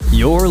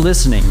You're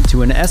listening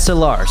to an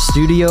SLR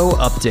studio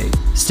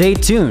update. Stay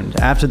tuned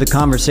after the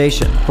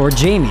conversation for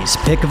Jamie's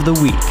pick of the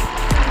week.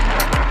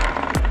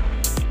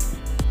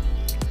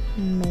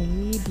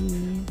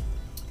 Maybe.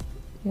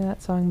 Yeah,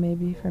 that song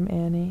Maybe from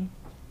Annie,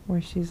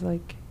 where she's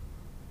like,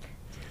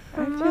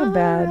 I feel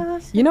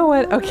bad. You know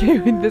what? Okay,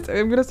 I'm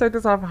going to start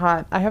this off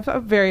hot. I have a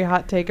very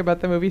hot take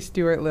about the movie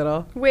Stuart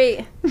Little.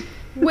 Wait,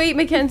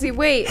 Mackenzie,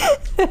 wait.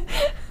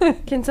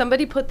 Can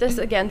somebody put this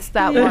against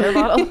that water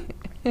bottle?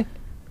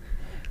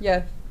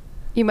 Yes.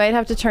 You might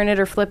have to turn it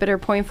or flip it or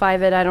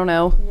 0.5 it. I don't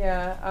know.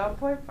 Yeah, I'll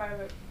 0.5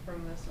 it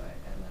from this way,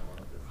 and then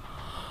we'll just,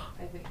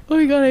 I think. Oh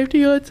my god, I have to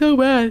yell it so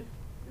bad.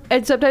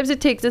 And sometimes it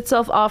takes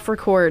itself off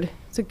record.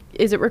 So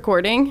is it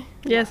recording?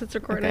 Yes, it's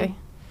recording. Okay.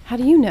 How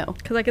do you know?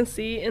 Because I can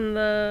see in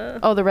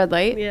the... Oh, the red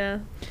light? Yeah.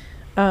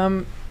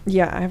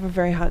 Yeah, I have a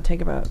very hot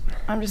take about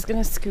I'm just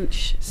going to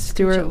scooch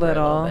Stuart over a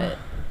little Little.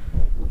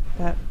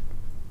 bit.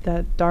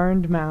 That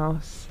darned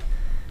mouse.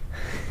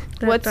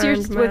 What's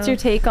your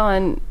take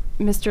on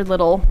Mr.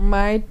 Little?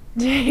 My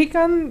take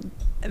on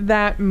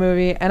that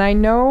movie, and I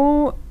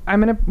know, I'm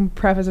going to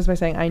preface this by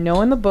saying, I know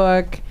in the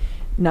book,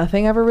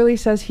 nothing ever really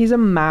says he's a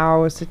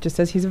mouse. It just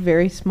says he's a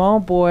very small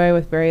boy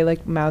with very,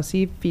 like,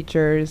 mousy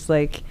features,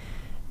 like,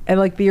 and,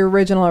 like, the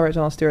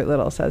original Stuart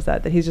Little says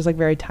that he's just, like,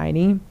 very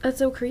tiny. That's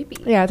so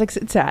creepy. Yeah,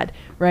 it's sad,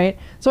 right?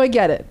 So I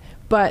get it.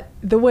 But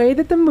the way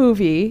that the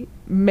movie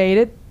made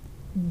it,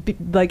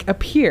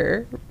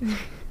 appear...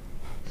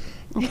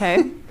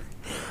 Okay.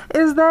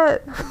 is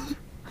that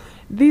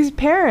these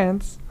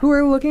parents who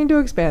are looking to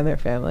expand their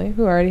family,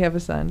 who already have a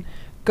son,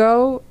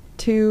 go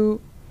to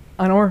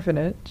an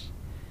orphanage,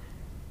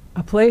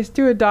 a place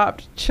to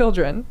adopt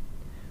children.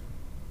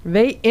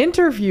 They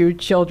interview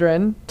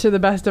children, to the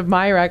best of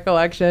my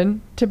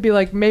recollection, to be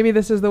like, maybe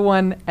this is the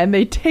one, and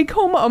they take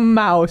home a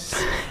mouse.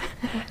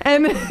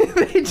 And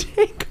they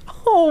take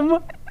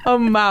home a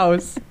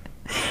mouse.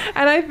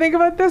 And I think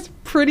about this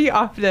pretty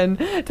often,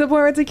 to the point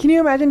where it's like, can you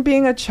imagine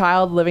being a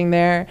child living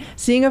there,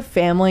 seeing a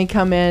family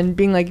come in,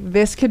 being like,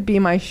 this could be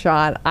my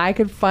shot. I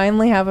could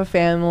finally have a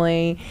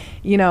family,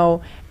 you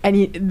know,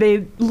 and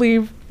they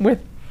leave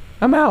with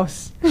a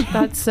mouse.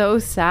 That's so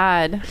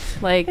sad.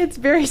 Like, it's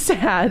very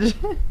sad.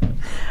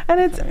 And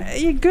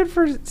it's good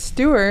for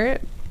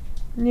Stuart,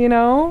 you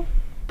know,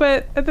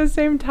 but at the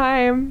same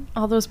time,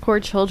 all those poor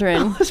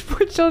children. All those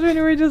poor children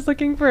who are just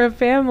looking for a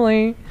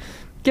family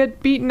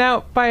get beaten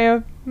out by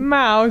a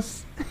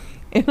mouse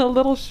in a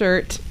little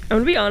shirt. I'm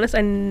gonna be honest,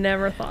 I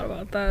never thought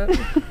about that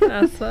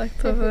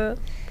aspect of it.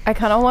 I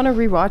kind of want to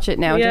rewatch it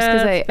now, just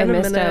because I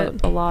missed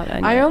out a lot.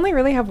 I only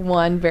really have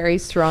one very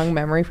strong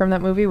memory from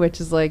that movie,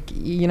 which is like,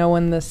 you know,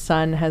 when the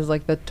son has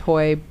like the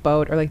toy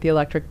boat or like the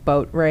electric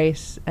boat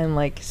race, and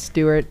like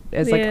Stuart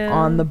is like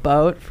on the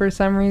boat for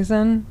some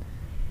reason.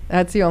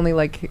 That's the only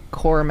like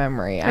core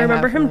memory I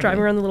remember him have driving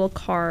around the little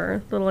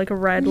car, little like a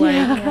red light.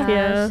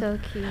 Yeah, so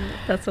cute.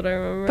 That's what I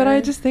remember. But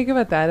I just think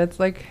about that. It's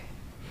like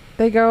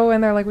they go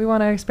and they're like, we want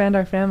to expand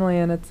our family,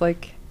 and it's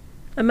like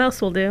a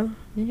mouse will do.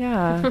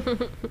 Yeah.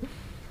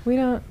 We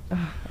don't.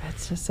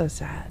 It's just so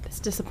sad.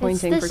 It's disappointing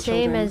for children. It's the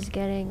same as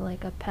getting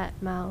like a pet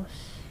mouse.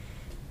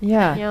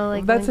 Yeah. You know,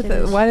 like that's the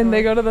thing. Why didn't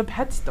they go to the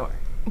pet store?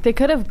 They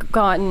could have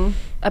gotten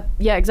a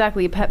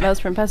pet mouse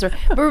from pet store.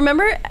 But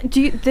remember,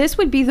 this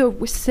would be the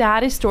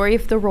saddest story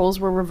if the roles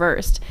were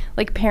reversed.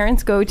 Like,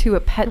 parents go to a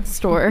pet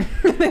store.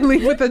 They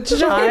leave with a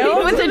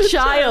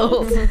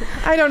child.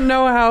 I don't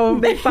know how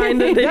they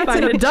find it. That's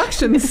an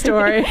abduction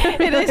story.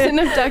 It is an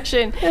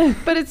abduction.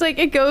 But it's like,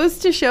 it goes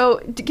to show,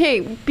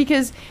 okay,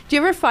 because do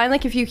you ever find,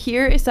 like, if you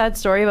hear a sad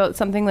story about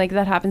something like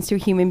that happens to a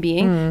human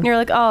being, and you're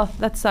like, oh,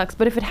 that sucks.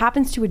 But if it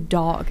happens to a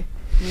dog,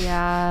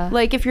 yeah.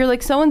 Like, if you're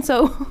like,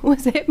 so-and-so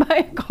was hit by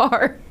a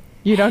car.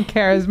 You don't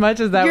care as much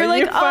as that. You're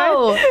like,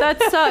 oh, that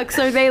sucks.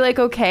 Are they like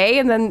okay?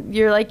 And then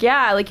you're like,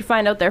 yeah, like you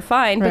find out they're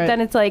fine. But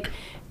then it's like,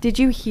 did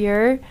you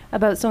hear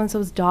about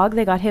so-and-so's dog?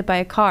 They got hit by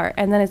a car.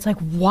 And then it's like,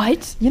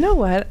 what? You know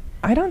what?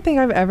 I don't think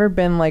I've ever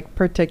been like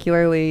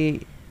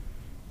particularly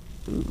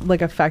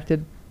like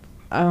affected.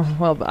 Oh,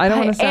 well, I don't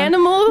want to sound...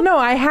 Animal? No,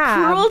 I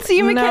have.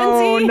 Cruelty,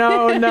 Mackenzie?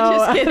 No.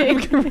 Just kidding.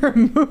 I'm going to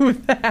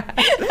remove that.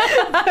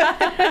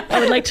 I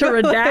would like to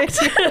redact.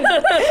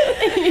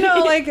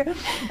 Like,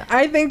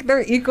 I think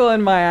they're equal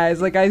in my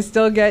eyes. Like, I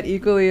still get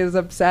equally as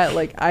upset.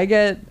 Like, I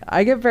get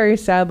very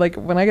sad, like,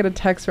 when I get a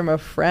text from a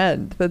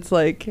friend that's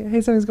like, hey,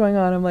 something's going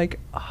on. I'm like,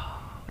 oh,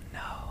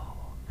 no.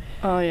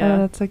 Oh, yeah.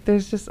 And it's like,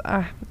 there's just...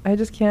 I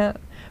just can't...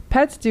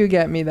 Pets do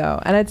get me,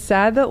 though. And it's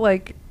sad that,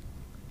 like,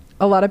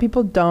 a lot of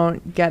people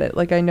don't get it.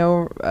 Like, I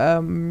know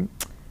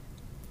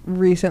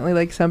recently,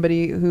 like,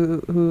 somebody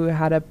who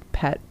had a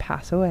pet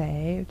pass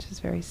away, which is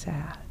very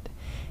sad.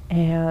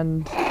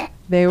 And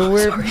they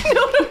were...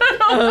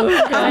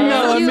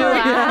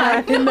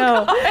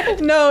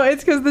 No,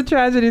 it's because the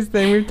tragedies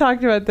thing. We've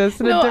talked about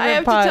this in a different I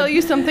have pod. to tell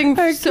you something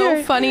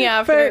so funny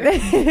after.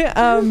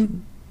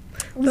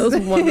 That was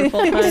wonderful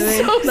timing.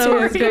 That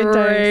was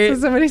great. So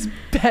somebody's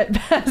pet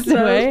passed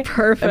away. Was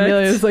perfect.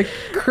 Amelia's like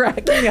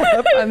cracking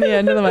up on the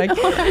end of the mic.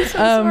 Oh, I'm so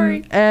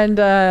sorry. And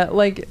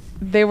like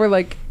they were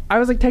like, I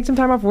was like, take some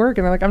time off work.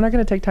 And they're like, I'm not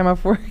going to take time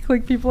off work.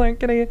 Like, people aren't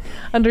going to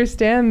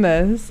understand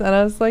this. And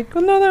I was like,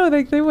 well, no,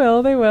 they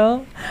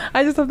will.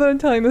 I just love that I'm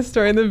telling the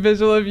story and the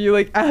visual of you,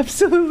 like,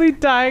 absolutely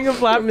dying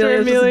of laughter.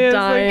 Amelia's just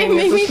dying. It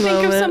made me This think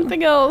of moment.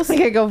 something else.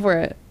 Okay, go for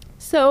it.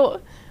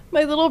 So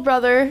my little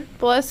brother,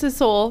 bless his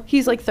soul,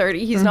 he's like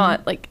 30. He's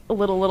not like a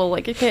little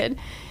like a kid.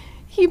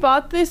 He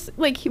bought these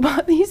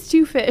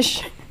 2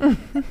 fish,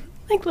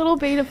 like little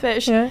beta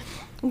fish. Yeah.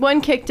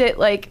 One kicked it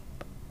like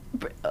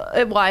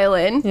a while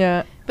in.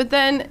 Yeah. But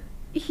then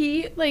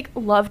he like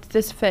loved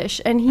this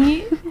fish and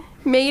he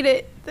made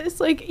it this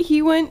like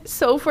he went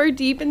so far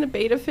deep in the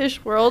beta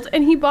fish world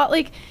and he bought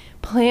like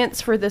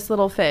plants for this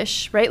little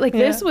fish, right? Like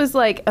this was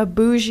like a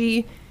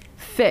bougie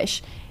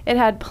fish. It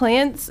had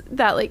plants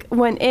that like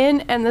went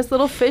in and this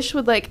little fish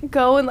would like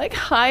go and like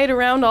hide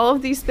around all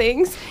of these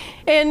things.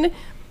 And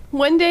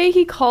one day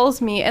he calls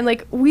me and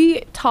like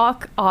we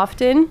talk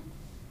often,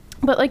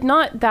 but like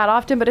not that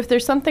often, but if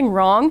there's something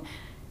wrong,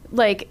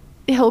 like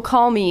he'll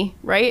call me,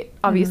 right?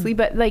 Obviously,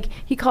 but like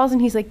he calls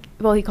and he's like,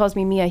 well, he calls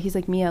me Mia. He's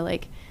like, Mia,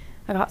 like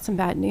I got some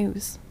bad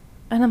news.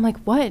 And I'm like,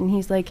 what? And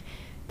he's like,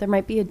 there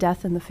might be a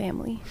death in the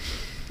family.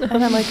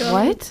 And I'm like,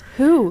 what?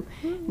 Who?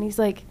 And he's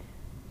like,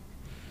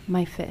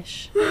 my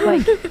fish,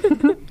 like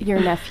your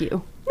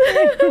nephew.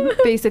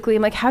 Basically,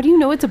 I'm like, how do you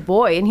know it's a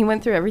boy? And he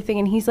went through everything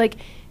and he's like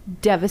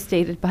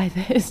devastated by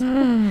this.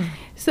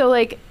 So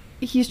like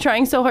he's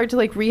trying so hard to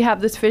like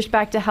rehab this fish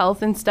back to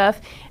health and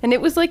stuff, and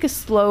it was like a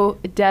slow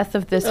death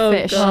of this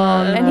fish.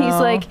 God. And he's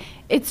like,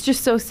 it's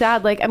just so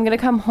sad, like I'm gonna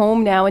come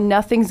home now and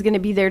nothing's gonna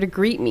be there to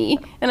greet me.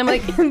 And I'm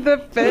like,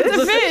 The fish. it's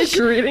a fish.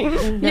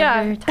 Greeting.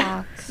 Yeah. Never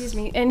talks. Excuse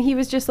me. And he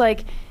was just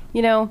like,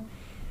 you know,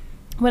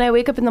 when I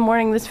wake up in the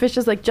morning, this fish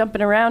is like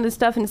jumping around and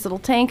stuff in this little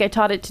tank. I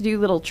taught it to do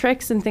little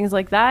tricks and things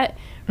like that,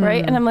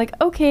 right? And I'm like,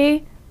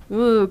 okay,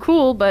 ooh,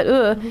 cool, but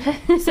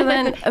So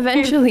then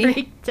eventually,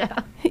 Freaked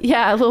out.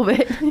 yeah, a little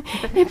bit,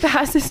 it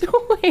passes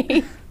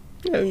away.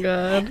 Oh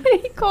God.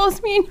 And he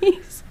calls me and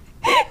he's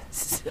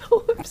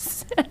so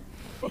upset.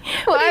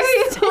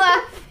 Why are you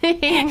laughing?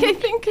 I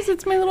think because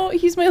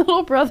he's my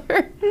little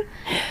brother.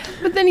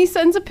 But then he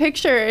sends a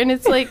picture and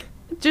it's like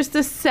just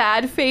a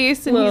sad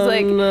face and he's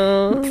like,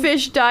 no.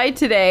 fish died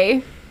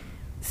today.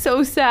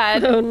 So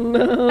sad. Oh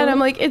no. And I'm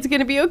like, it's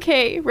gonna be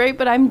okay, right?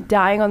 But I'm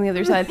dying on the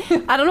other side.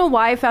 I don't know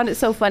why I found it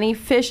so funny.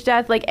 Fish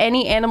death, like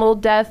any animal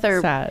death,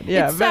 or Sad.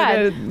 Yeah. it's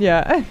sad.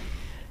 Yeah.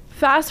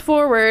 Fast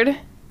forward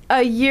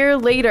a year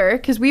later,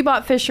 because we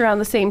bought fish around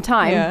the same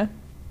time. Yeah.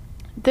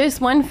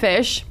 This one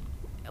fish,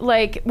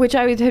 like, which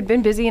I had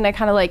been busy and I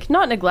kind of like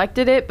not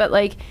neglected it, but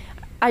like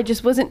I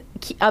just wasn't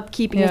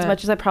upkeeping as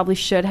much as I probably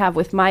should have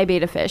with my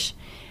beta fish.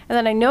 And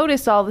then I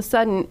noticed all of a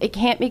sudden it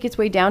can't make its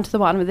way down to the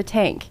bottom of the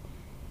tank.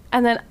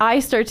 And then I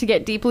start to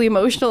get deeply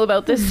emotional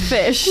about this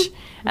fish.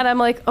 And I'm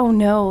like, oh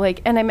no.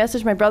 Like, and I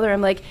messaged my brother.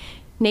 I'm like,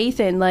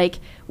 Nathan, like,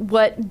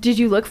 what did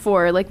you look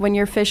for? Like when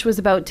your fish was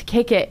about to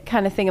kick it,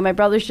 kind of thing. And my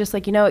brother's just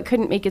like, you know, it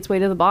couldn't make its way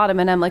to the bottom.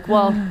 And I'm like,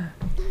 well,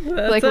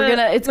 like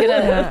it's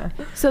gonna.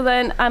 So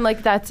then I'm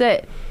like, that's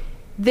it.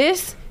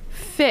 This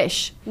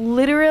fish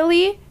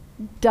literally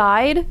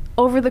died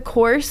over the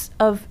course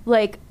of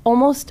like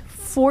almost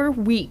 4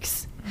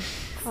 weeks.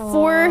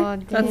 4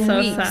 That's so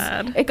weeks.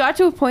 sad. It got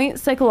to a point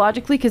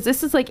psychologically, because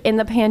this is like in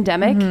the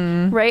pandemic,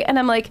 right? And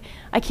I'm like,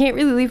 I can't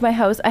really leave my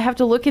house. I have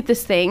to look at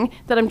this thing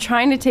that I'm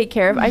trying to take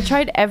care of. I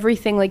tried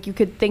everything like you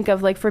could think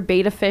of, like for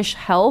beta fish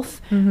health,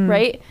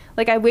 right?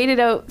 Like I waited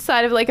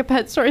outside of like a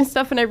pet store and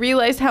stuff, and I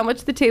realized how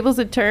much the tables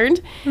had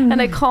turned.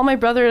 And I call my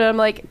brother and I'm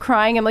like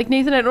crying. I'm like,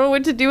 Nathan, I don't know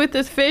what to do with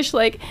this fish.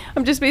 Like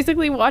I'm just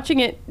basically watching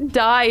it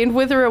die and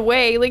wither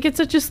away. Like it's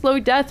such a slow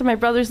death. And my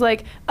brother's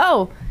like,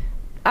 oh,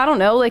 I don't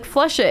know, like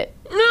flush it.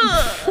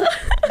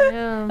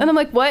 Yeah. And I'm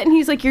like, what? And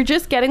he's like, you're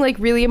just getting like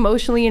really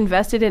emotionally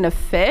invested in a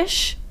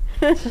fish.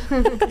 But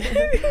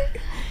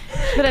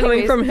Coming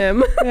anyways, from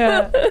him.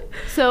 Yeah.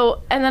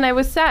 so, and then I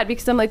was sad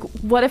because I'm like,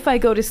 what if I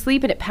go to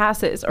sleep and it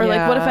passes? Or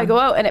like, what if I go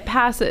out and it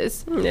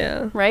passes?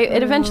 Yeah. Right?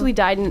 It eventually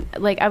died, and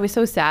like, I was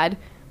so sad,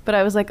 but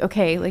I was like,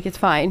 okay, like it's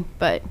fine.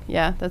 But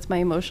yeah, that's my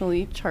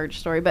emotionally charged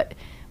story. But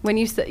when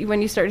you started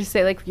to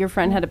say like your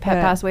friend had a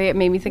pet pass away, it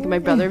made me think of my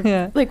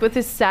brother, like with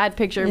this sad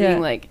picture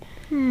being like,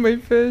 My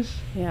fish.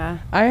 yeah.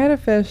 I had a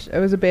fish. It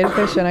was a beta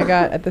fish, and I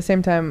got at the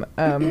same time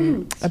a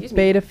Excuse me.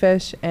 beta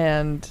fish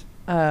and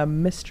a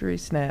mystery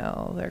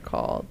snail. They're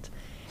called,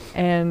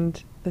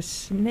 and the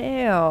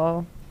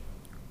snail,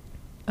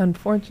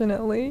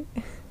 unfortunately,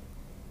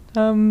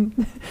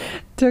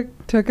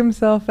 took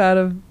himself out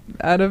of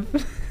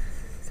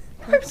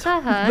What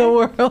the heck? the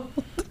world.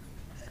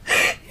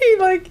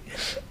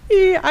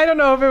 I don't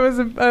know if it was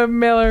a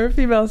male or a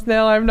female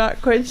snail. I'm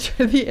not quite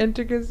sure the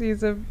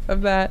intricacies of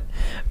that.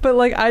 But,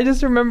 like, I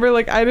just remember,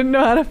 like, I didn't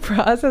know how to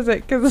process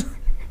it because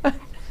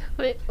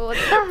Wait, what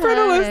the for the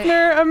heck?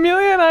 listener,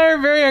 Amelia and I are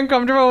very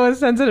uncomfortable with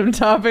sensitive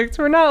topics.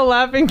 We're not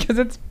laughing because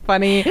it's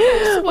funny.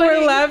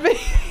 We're laughing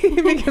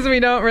because we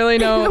don't really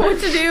know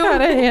what to do. how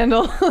to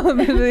handle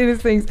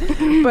these things.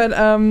 But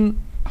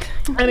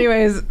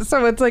Anyways,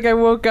 so it's like I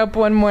woke up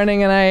one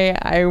morning and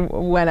I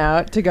went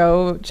out to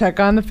go check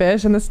on the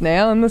fish and the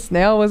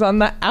snail was on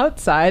the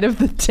outside of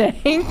the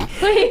tank.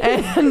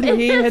 And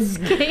he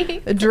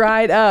had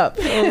dried up.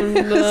 Oh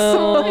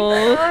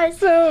no.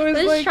 So it was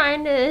was like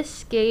trying to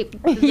escape.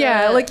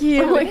 yeah, like he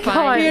had, he had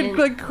confinement.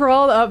 like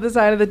crawled up the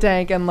side of the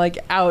tank and like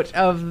out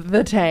of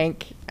the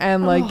tank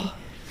and like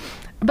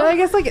but I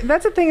guess like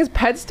that's the thing is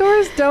pet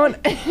stores don't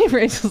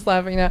Rachel's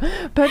laughing now.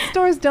 Pet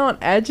stores don't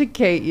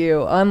educate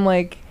you on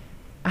like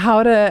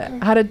how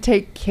to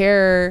take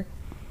care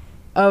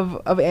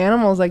of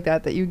animals like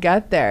that you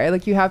get there.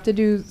 Like you have to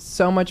do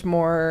so much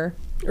more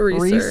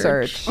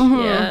research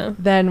Yeah.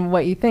 than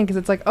what you think, because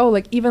it's like, oh,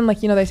 like even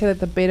like, you know, they say that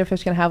the betta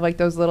fish can have like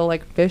those little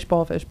like fish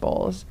bowls.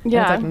 And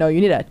Yeah. it's like, no,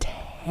 you need a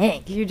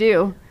tank. You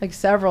do. Like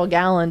several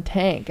gallon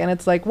tank. And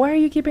it's like, why are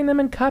you keeping them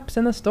in cups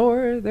in the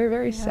store? They're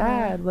very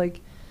sad. Like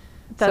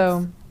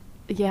so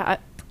Yeah.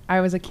 I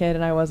was a kid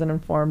and I wasn't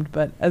informed,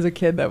 but as a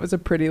kid that was a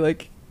pretty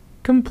like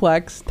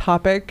complex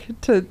topic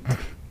to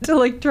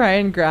like try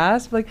and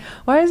grasp. Like,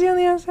 why is he on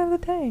the outside of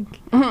the tank?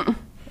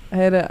 I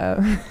had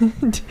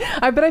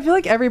but I feel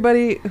like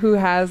everybody who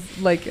has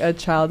like a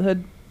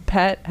childhood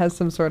pet has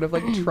some sort of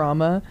like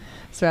trauma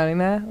surrounding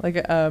that.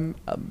 Like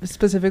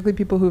specifically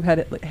people who've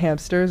had like,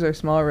 hamsters or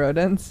small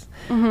rodents.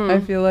 I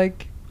feel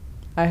like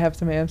I have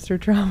some hamster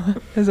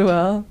trauma as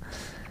well.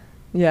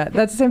 Yeah,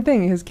 that's the same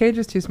thing. His cage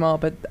was too small,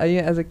 but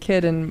as a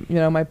kid, and you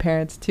know, my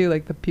parents too,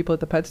 like the people at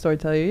the pet store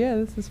tell you, yeah,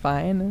 this is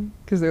fine,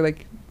 because they're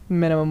like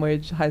minimum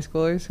wage high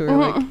schoolers who are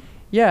like,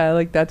 yeah,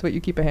 like that's what you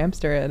keep a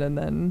hamster in. And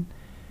then,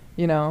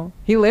 you know,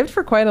 he lived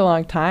for quite a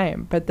long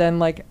time, but then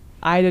like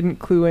I didn't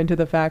clue into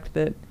the fact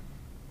that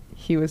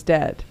he was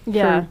dead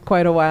for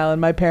quite a while,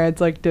 and my parents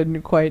like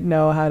didn't quite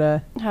know how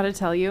to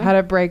tell you how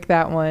to break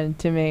that one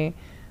to me.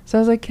 So I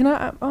was like,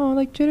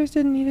 like Jitters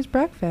didn't eat his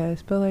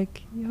breakfast, but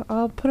like,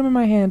 I'll put him in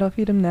my hand. I'll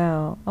feed him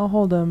now. I'll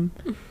hold him.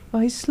 Oh,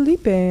 he's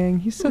sleeping.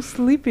 He's so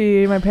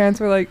sleepy. My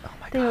parents were like,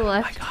 oh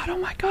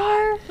my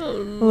God.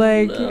 Oh,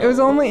 Like, no. it was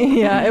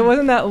only, it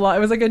wasn't that long. It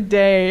was like a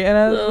day. And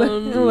I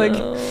was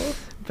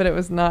like, but it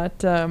was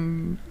not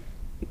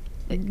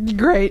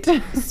great.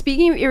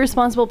 Speaking of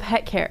irresponsible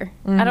pet care,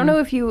 I don't know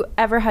if you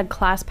ever had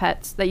class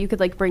pets that you could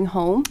like bring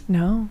home.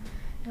 No.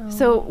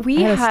 So we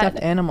I had a had stuffed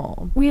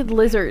animal. We had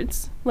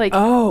lizards. Like,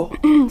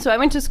 so I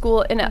went to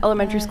school in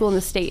elementary school in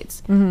the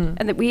States, and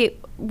that we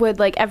would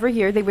like every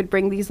year they would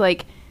bring these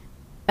like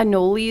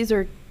anoles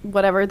or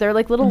whatever. They're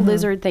like little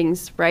lizard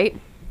things, right?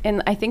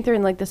 And I think they're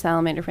in like the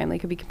salamander family.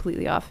 Could be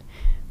completely off,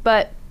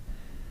 but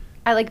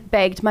I like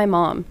begged my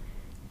mom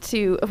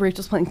to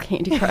Rachel's playing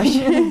Candy Crush.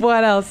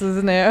 What else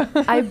is new?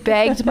 I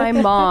begged my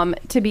mom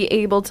to be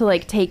able to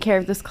like take care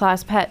of this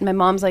class pet. And my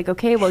mom's like,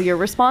 okay, well, you're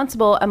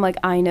responsible. I'm like,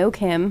 I know,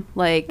 Kim.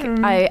 Like,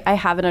 I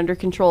have it under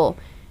control.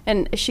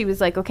 And she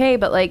was like, okay,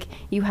 but like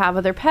you have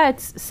other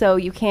pets, so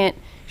you can't.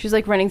 She's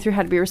like running through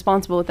how to be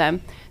responsible with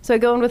them. So I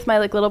go in with my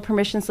like little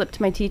permission slip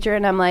to my teacher,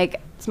 and I'm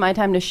like, it's my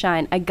time to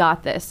shine. I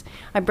got this.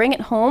 I bring it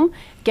home,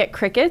 get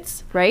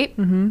crickets, right?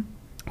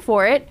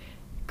 For it.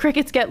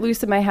 Crickets get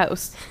loose in my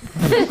house.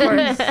 Of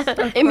course.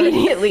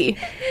 Immediately.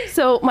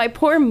 So my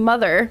poor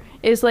mother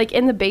is like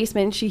in the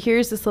basement. She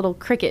hears this little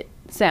cricket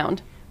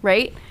sound,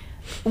 right?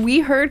 We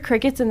heard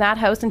crickets in that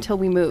house until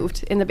we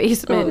moved in the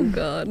basement. Oh,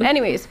 God.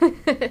 Anyways,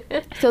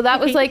 so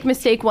that was like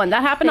mistake one.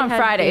 That happened on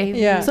Friday.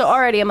 babies. Yeah. So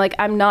already I'm like,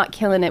 I'm not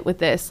killing it with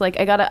this. Like,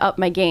 I got to up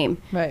my game.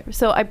 Right.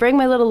 So I bring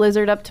my little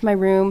lizard up to my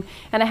room,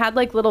 and I had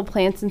like little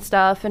plants and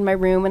stuff in my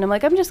room. And I'm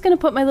like, I'm just going to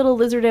put my little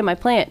lizard in my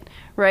plant,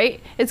 right?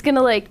 It's going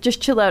to like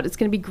just chill out. It's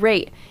going to be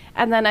great.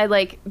 And then I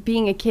like,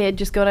 being a kid,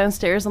 just go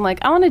downstairs. I'm like,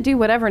 I want to do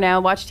whatever now,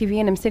 watch TV.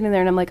 And I'm sitting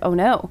there and I'm like, oh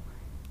no.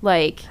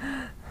 Like,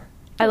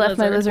 I left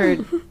my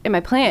lizard in my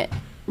plant,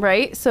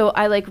 right? So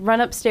I like run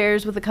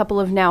upstairs with a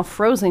couple of now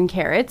frozen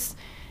crickets,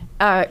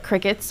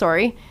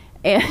 sorry.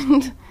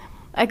 And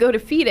I go to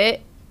feed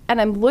it,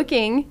 and I'm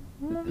looking,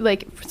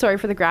 like, sorry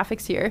for the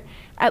graphics here,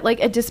 at like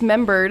a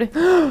dismembered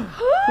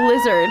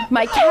lizard.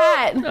 My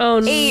cat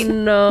ate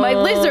my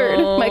lizard,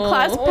 my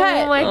class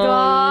pet. Oh my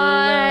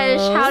gosh.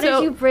 How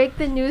So- did you break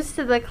the news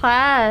to the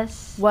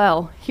class?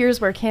 Well, here's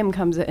where Kim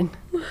comes in,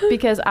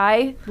 because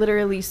I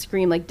literally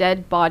scream, like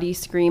dead body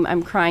scream.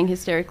 I'm crying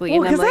hysterically, Well,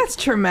 and I'm because like,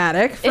 that's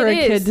traumatic for a It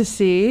kid is. to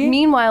see.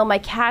 meanwhile, my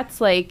cat's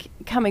like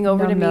coming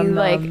over to me, Nom, nom,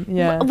 like, nom.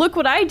 Yeah. look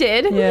what I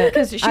did, Yeah.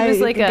 because she I was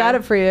like got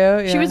it for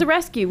you. She was a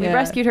rescue. We Yeah.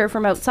 rescued her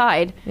from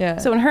outside. Yeah.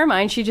 So in her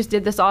mind, she just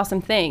did this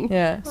awesome thing.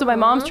 Yeah. So my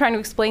mom's trying to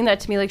explain that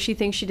to me, like she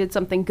thinks she did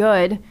something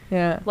good.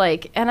 Yeah.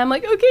 Like, and I'm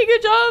like, okay,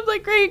 good job.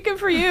 Like, great, good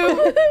for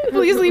you.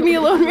 Please leave me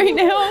alone right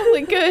now.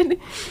 Like, good.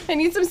 I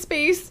need some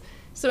space.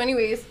 So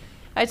anyways,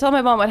 I tell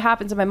my mom what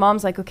happens, and my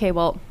mom's like, okay,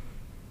 well,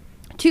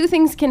 two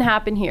things can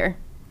happen here.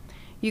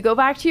 You go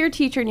back to your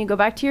teacher and you go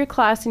back to your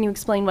class and you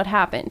explain what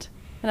happened.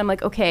 And I'm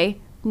like, okay,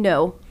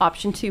 no,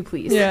 option 2,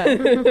 please. Yeah.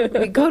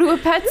 We go to a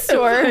pet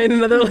store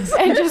and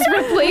just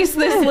replace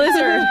this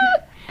lizard.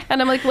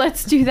 And I'm like,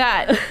 let's do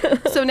that.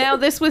 So now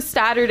this was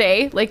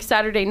Saturday, like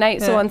Saturday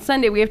night. So Yeah. on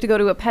Sunday, we have to go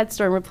to a pet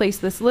store and replace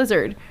this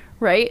lizard,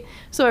 right?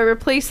 So I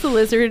replaced the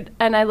lizard,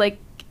 and I like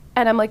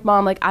And I'm like,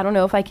 Mom, like, I don't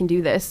know if I can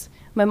do this.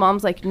 My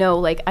mom's like, no,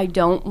 like, I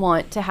don't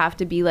want to have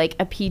to be like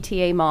a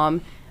PTA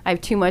mom. I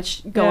have too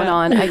much going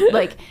on.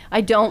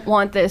 I don't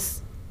want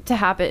this to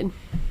happen.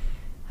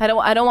 I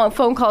don't want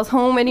phone calls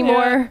home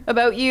anymore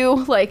about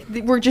you. Like,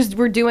 we're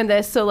doing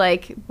this. So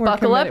like,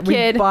 buckle up,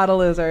 kid. We bought a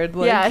lizard.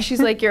 Like. Yeah. She's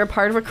like, you're a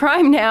part of a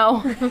crime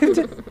now.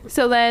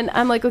 So then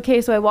I'm like,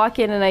 okay. So I walk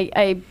in and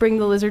I bring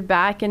the lizard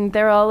back and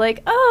they're all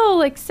like, oh,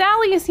 like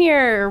Sally is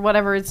here or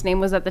whatever its name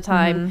was at the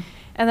time.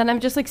 And then I'm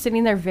just like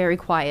sitting there very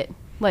quiet,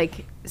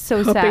 like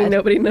so Hoping sad.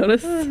 nobody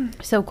noticed.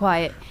 So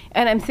quiet.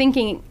 And I'm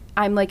thinking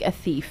I'm like a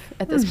thief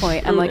at this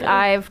point. I'm like,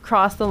 I've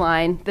crossed the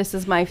line. This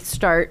is my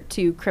start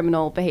to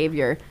criminal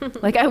behavior.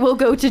 Like, I will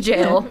go to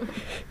jail.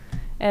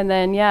 And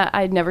then,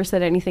 I'd never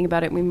said anything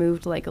about it. We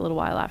moved like a little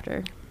while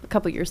after, a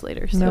couple years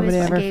later. So. Nobody To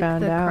ever escape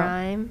found the out.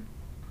 crime.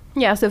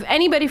 Yeah, so if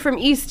anybody from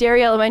East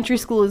Derry Elementary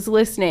School is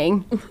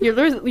listening,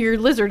 your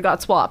lizard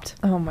got swapped.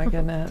 Oh my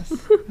goodness.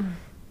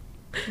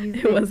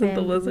 It wasn't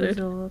the lizard.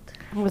 It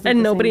wasn't And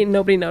the nobody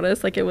same.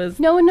 noticed. Like, it was.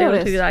 No one they looked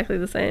noticed. exactly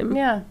the same.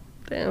 Yeah.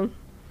 Damn.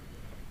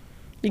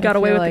 You I got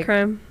away feel with like- the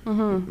crime.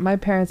 Mm-hmm. My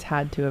parents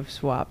had to have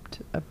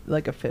swapped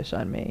a fish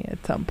on me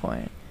at some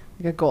point,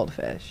 like a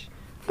goldfish.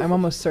 I'm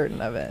almost certain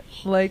of it.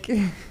 Like,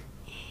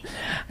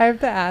 I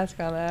have to ask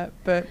on that,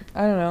 but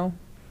I don't know.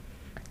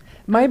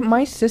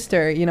 My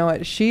sister, you know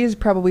what? She is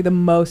probably the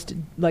most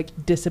like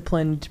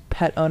disciplined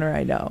pet owner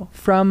I know.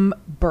 From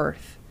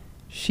birth,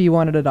 she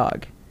wanted a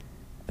dog.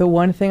 The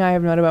one thing I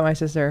have known about my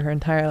sister her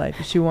entire life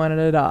is she wanted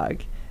a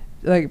dog.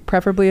 Like,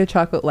 preferably a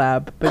chocolate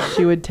lab, but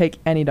she would take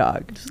any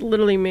dog. Just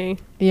literally me.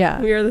 Yeah.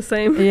 We are the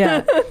same.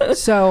 Yeah.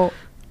 So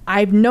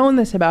I've known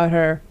this about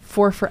her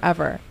for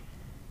forever.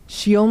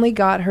 She only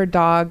got her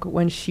dog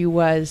when she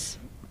was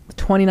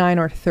 29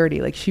 or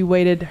 30. Like, she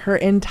waited her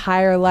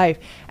entire life,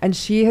 and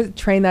she has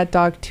trained that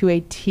dog to a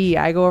T.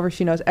 I go over,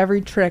 she knows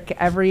every trick,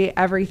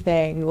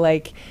 everything.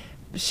 Like,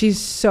 she's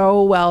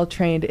so well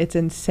trained, it's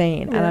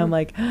insane. And I'm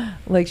like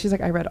she's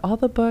like, I read all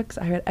the books,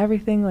 I read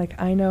everything, like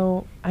I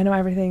know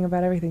everything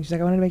about everything. She's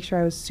like, I wanted to make sure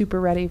I was super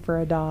ready for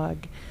a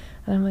dog.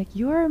 And I'm like,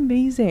 you are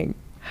amazing.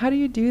 How do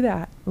you do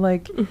that?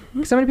 Like,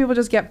 so many people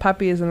just get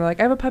puppies and they're like,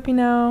 I have a puppy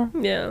now.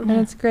 Yeah. And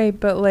it's great,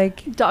 but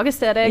like, Dog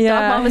aesthetic,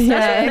 dog mom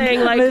aesthetic.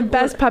 Thing, like, the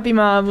best puppy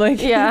mom. Like,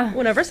 Yeah.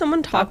 Whenever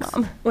someone talks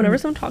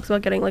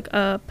about getting like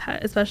a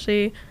pet,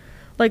 especially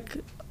like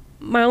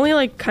my only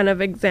like kind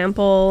of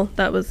example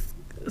that was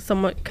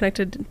somewhat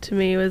connected to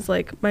me was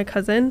like my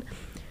cousin.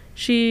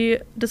 She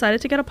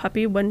decided to get a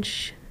puppy when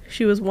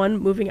she was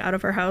moving out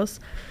of her house,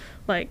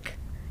 like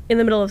in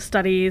the middle of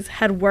studies,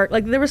 had work,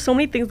 like there were so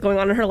many things going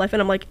on in her life,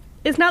 and I'm like,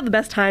 it's not the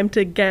best time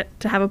to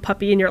have a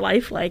puppy in your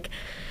life. Like,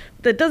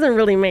 that doesn't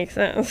really make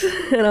sense.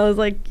 And I was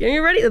like, are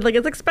you ready? Like,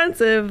 it's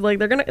expensive. Like,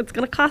 it's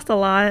gonna cost a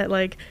lot.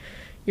 Like,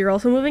 you're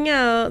also moving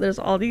out. There's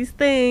all these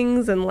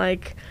things, and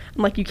like,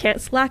 I'm like, you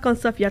can't slack on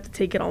stuff. You have to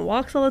take it on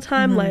walks all the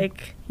time.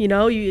 Like, you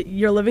know,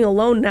 you're living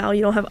alone now.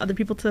 You don't have other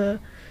people to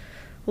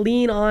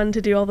lean on to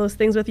do all those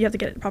things with. You have to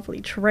get it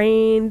properly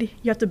trained.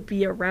 You have to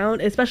be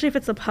around, especially if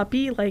it's a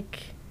puppy.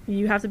 Like,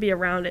 you have to be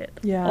around it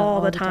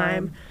all the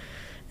time.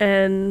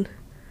 And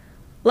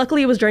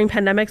luckily, it was during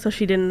pandemic, so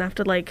she didn't have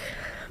to like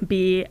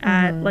be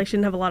at like, she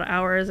didn't have a lot of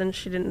hours, and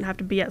she didn't have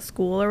to be at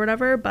school or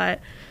whatever. But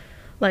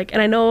like,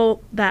 and I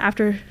know that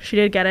after she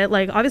did get it,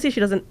 like, obviously she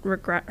doesn't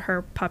regret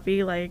her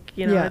puppy, like,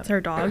 you know, it's her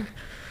dog.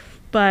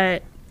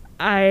 But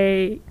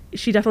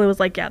she definitely was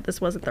like, yeah,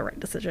 this wasn't the right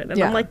decision.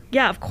 And I'm like,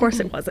 yeah, of course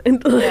it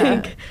wasn't.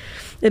 Like,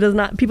 it is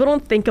not. People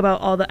don't think about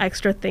all the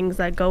extra things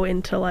that go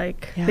into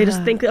like, they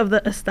just think of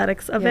the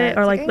aesthetics of it,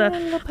 or like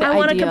I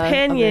want a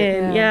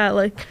companion.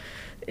 Like,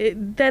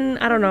 then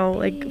I don't know,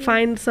 like,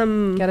 find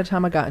some, get a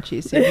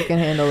Tamagotchi, see if you can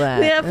handle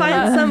that.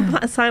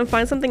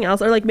 find something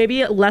else, or like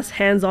maybe a less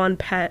hands-on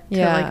pet to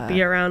like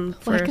be around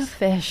first. Like a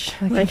fish.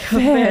 Like a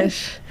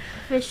fish.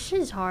 Fish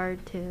is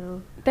hard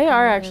too. They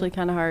are actually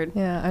kind of hard.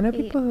 Yeah, I know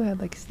people who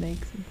had like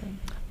snakes and things.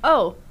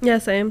 Oh, Yeah,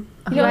 same.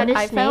 you know had what a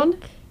I found?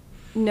 snake?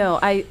 No,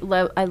 I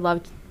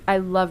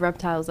love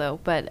reptiles though,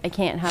 but I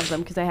can't have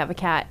them because I have a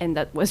cat, and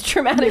that was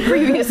traumatic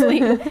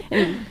previously.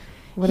 And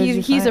What did you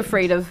he's find?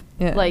 afraid of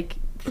Yeah. like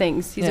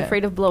things. He's Yeah.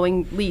 afraid of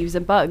blowing leaves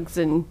and bugs,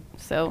 and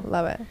so.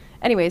 Love it.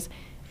 Anyways,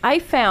 I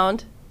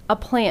found a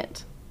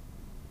plant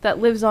that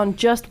lives on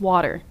just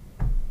water.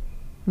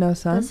 No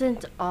sun?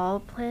 Doesn't all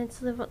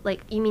plants live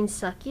like, you mean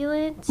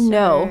succulents?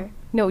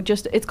 No,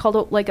 just it's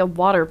called like a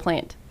water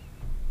plant.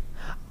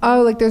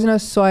 Oh, like there's no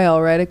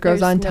soil, right? It grows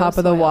There's on no top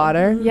of the soil.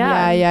 water?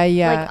 Yeah.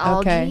 Yeah. Like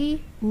algae?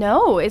 Okay.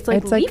 No, it's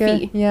like It's like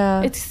leafy.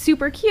 yeah. It's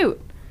super cute.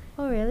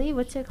 Oh really?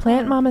 What's it called?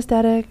 Plant mom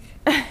aesthetic.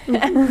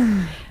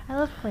 I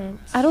love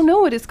plants. I don't know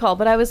what it's called,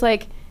 but I was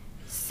like,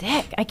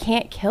 sick. I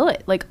can't kill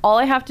it. Like, all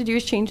I have to do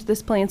is change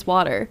this plant's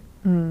water.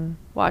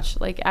 Watch,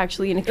 like,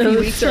 actually in a few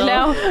weeks from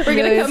now, we're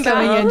going to come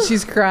coming back. in,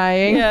 she's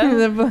crying. Yeah.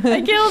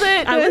 I killed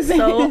it. I was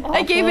so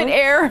I gave it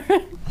air.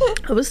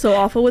 I was so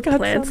awful with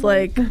plants.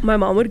 Like, my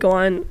mom would go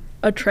on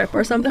a trip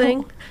or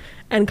something,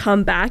 and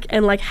come back,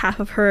 and like half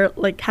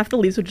the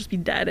leaves would just be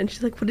dead, and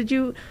she's like, what did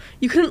you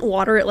couldn't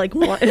water it like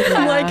once.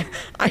 I'm like,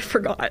 I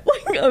forgot.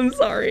 Like, I'm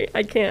sorry,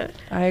 I can't.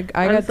 I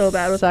I'm got so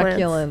bad with plants.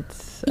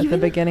 succulents at the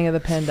beginning of the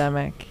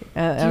pandemic.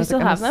 And Do you still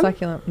have them?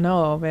 Succulent.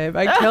 No, babe.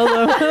 I killed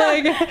them.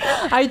 Like,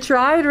 I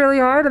tried really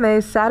hard, and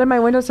they sat in my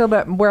windowsill,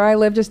 but where I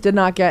live just did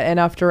not get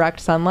enough direct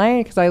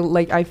sunlight because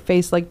I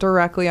face like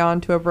directly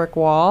onto a brick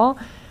wall.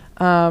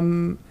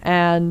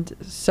 And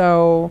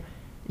so,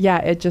 yeah,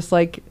 it just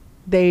like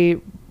they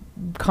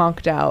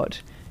conked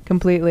out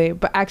completely.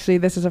 But actually,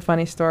 this is a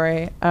funny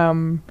story.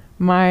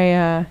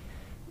 My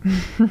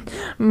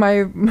when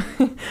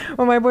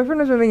my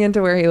boyfriend was moving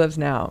into where he lives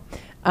now,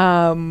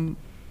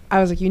 I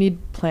was like, you need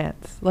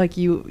plants. Like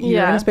you're in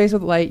a space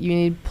with light, you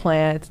need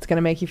plants. It's going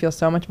to make you feel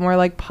so much more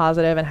like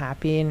positive and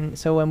happy. And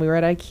so when we were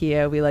at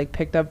IKEA, we like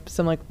picked up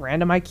some like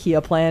random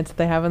IKEA plants that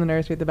they have in the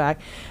nursery at the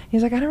back.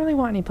 He's like, I don't really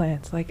want any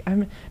plants. Like,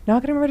 I'm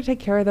not going to remember to take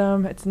care of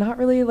them. It's not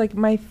really like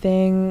my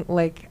thing.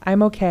 Like,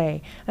 I'm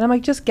okay. And I'm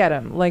like, just get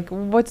them. Like,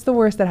 what's the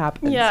worst that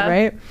happens? Yeah.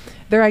 Right?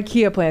 They're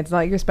IKEA plants. It's not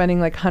like you're spending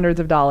like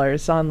hundreds of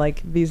dollars on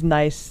like these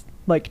nice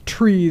like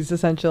trees.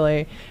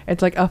 Essentially,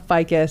 it's like a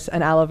ficus,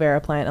 an aloe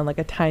vera plant, and like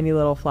a tiny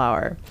little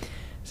flower.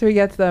 So he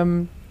gets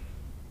them,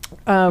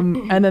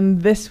 and then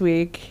this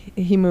week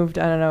he moved,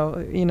 I don't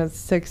know,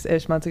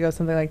 6-ish months ago,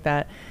 something like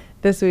that.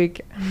 This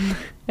week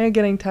I'm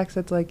getting texts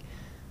that's like,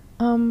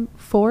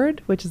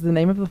 Ford, which is the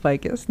name of the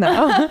ficus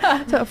now.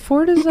 So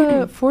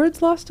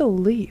Ford's lost a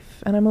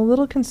leaf, and I'm a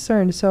little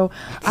concerned. So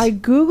I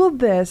Googled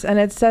this, and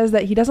it says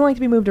that he doesn't like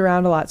to be moved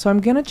around a lot. So I'm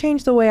going to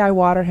change the way I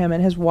water him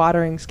and his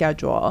watering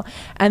schedule.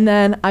 And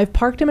then I've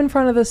parked him in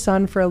front of the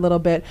sun for a little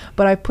bit,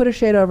 but I've put a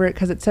shade over it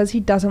because it says he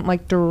doesn't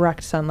like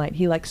direct sunlight.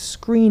 He likes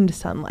screened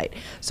sunlight.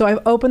 So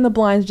I've opened the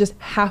blinds just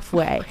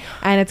halfway,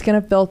 and it's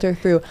going to filter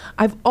through.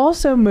 I've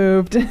also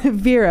moved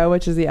Vera,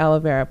 which is the aloe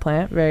vera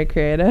plant, very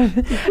creative.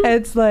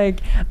 It's like,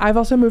 I've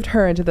also moved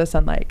her into the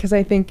sunlight because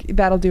I think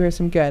that'll do her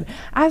some good.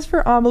 As for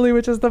Amelie,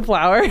 which is the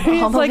flower,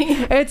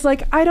 it's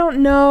like I don't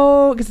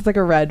know, because it's like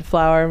a red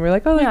flower, and we're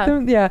like, oh,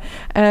 yeah.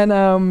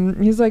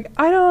 And he's like,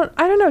 I don't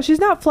know. She's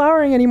not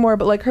flowering anymore,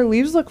 but like her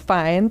leaves look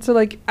fine. So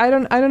like I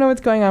don't know what's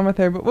going on with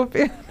her, but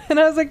whoopee. And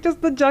I was like,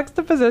 just the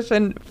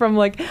juxtaposition from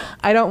like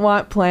I don't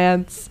want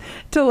plants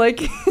to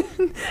like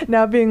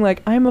now being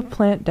like I'm a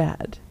plant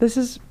dad. This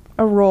is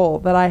a role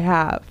that I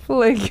have.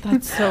 Like,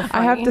 that's so funny.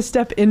 I have to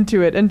step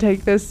into it and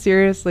take this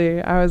seriously.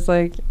 I was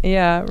like,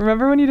 yeah,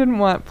 remember when you didn't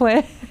want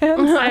plants?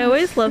 I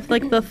always loved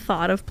like the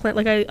thought of plant.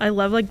 Like I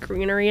love like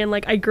greenery, and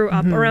like I grew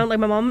up around, like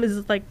my mom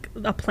is like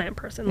a plant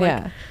person,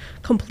 like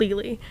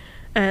completely.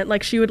 And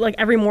like she would like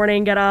every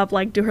morning get up,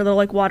 like do her little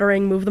like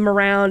watering, move them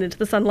around into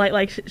the sunlight.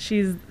 Like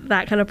she's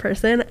that kind of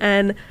person.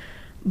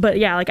 But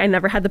yeah, like I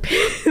never had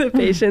the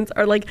patience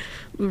or like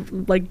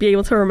be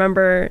able to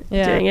remember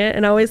doing it.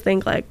 And I always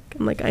think like,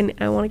 I'm like,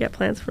 I want to get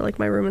plants for like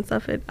my room and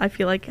stuff. I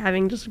feel like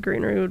having just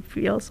greenery would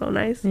feel so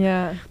nice.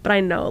 Yeah. But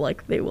I know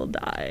like they will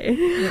die.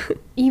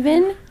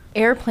 Even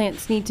air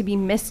plants need to be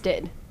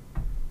misted.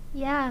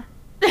 Yeah.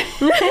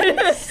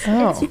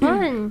 It's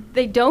fun.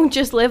 They don't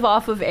just live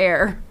off of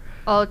air.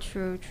 Oh,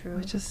 true.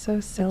 Which is so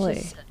silly.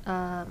 Which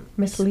is,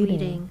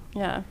 misleading.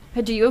 Yeah.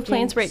 Do you have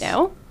plants right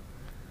now?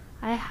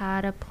 I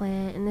had a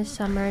plant in the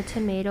summer, a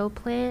tomato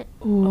plant.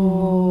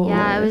 Ooh.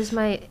 Yeah, it was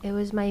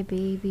my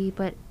baby,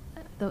 but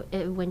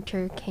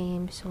winter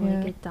came, so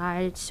like it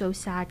died. It's so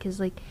sad because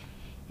like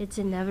it's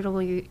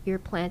inevitable your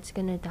plant's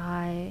gonna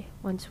die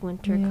once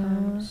winter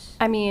comes.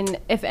 I mean,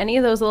 if any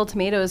of those little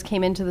tomatoes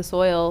came into the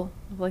soil,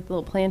 like the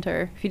little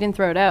planter, if you didn't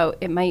throw it out,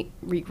 it might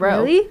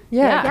regrow. Really?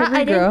 Yeah,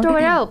 I didn't throw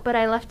it out, but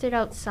I left it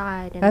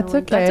outside. And That's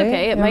okay. That's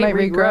okay. It might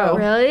regrow.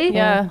 Really?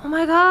 Yeah. Oh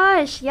my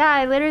gosh. Yeah,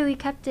 I literally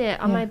kept it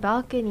on my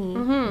balcony.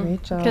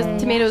 Rachel. Because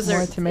tomatoes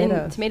are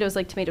tomatoes. tomatoes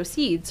like tomato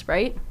seeds,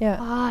 right? Yeah.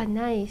 Oh,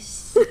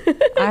 nice.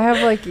 I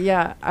have like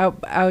my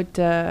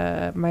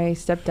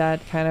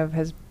stepdad kind of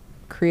has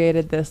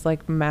created this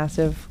like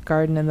massive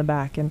garden in the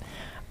back, and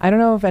I don't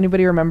know if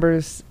anybody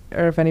remembers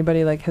or if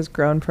anybody like has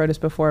grown produce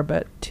before,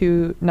 but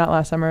not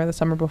last summer, the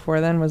summer before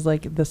then was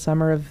like the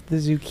summer of the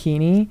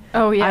zucchini.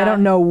 Oh yeah. I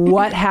don't know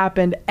what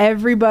happened.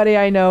 Everybody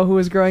I know who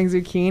was growing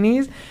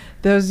zucchinis,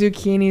 those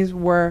zucchinis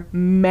were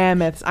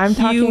mammoths. I'm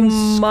talking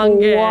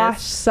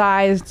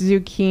squash-sized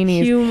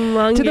zucchinis.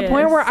 Humongous. To the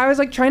point where I was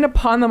like trying to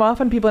pawn them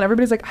off on people, and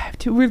everybody's like,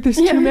 there's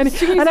too many.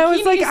 And I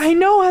was like, I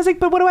know. I was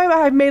like, but what do I have?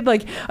 I've made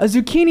like a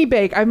zucchini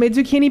bake. I've made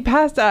zucchini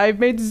pasta. I've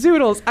made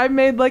zoodles. I've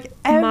made like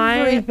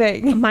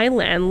everything. My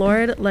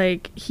landlord,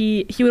 like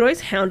he would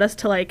always hound us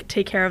to like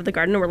take care of the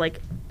garden, and we're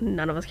like,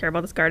 none of us care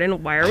about this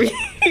garden. Why are we?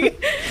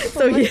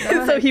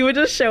 So he would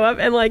just show up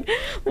and like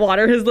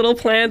water his little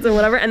plants and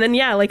whatever. And then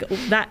like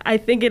that, I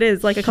think it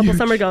is like a couple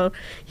summers ago,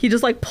 he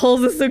just like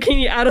pulls the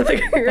zucchini out of the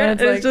ground.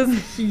 And it's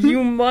just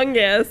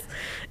humongous.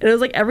 And it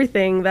was like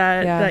everything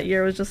that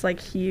year was just like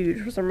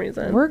huge for some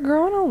reason. We're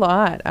growing a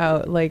lot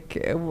out.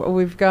 Like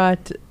we've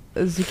got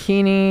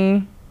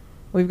zucchini,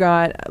 we've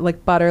got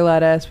like butter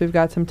lettuce, we've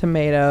got some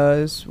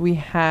tomatoes, we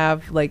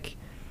have like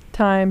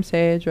thyme,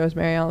 sage,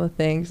 rosemary, all the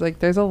things. Like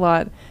there's a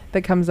lot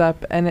that comes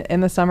up, and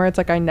in the summer it's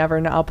like I never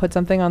know. I'll put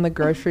something on the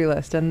grocery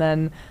list, and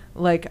then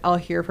like I'll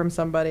hear from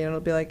somebody and it'll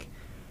be like,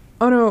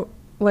 oh no,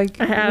 like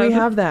we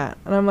have that,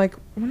 and I'm like,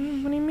 what do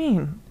you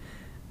mean?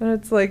 And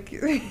it's like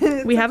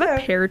we have a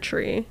pear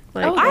tree.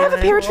 Like, I have a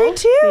pear tree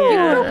too. You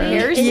grow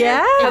pears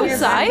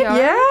outside?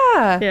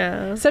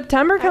 Yeah.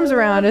 September comes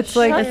around. It's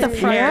like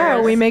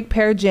we make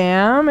pear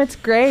jam. It's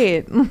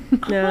great. I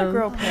want to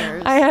grow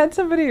pears. I had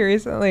somebody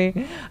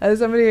recently.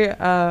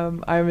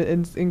 I'm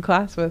in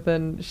class with,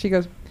 and she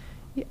goes,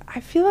 I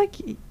feel like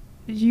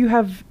you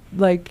have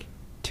like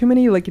too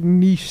many like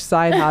niche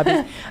side hobbies.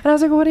 And I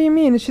was like, what do you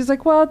mean? And she's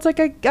like, well, it's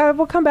like I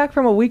will come back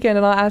from a weekend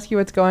and I'll ask you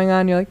what's going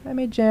on. You're like, I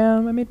made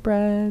jam, I made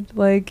bread,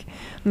 like,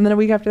 and then a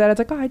week after that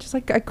it's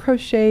like, I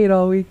crocheted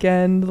all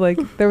weekend. Like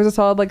there was a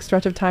solid like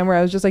stretch of time where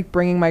I was just like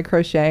bringing my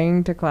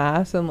crocheting to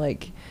class and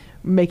like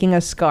making a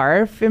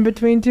scarf in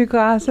between two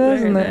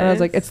classes. And I was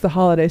like, it's the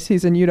holiday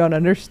season, you don't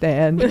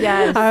understand.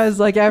 Yes. I was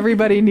like,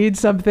 everybody needs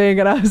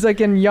something, and I was like,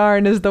 and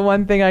yarn is the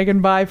one thing I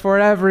can buy for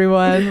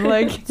everyone.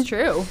 Like It's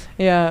true.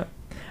 yeah.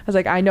 I was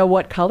like, I know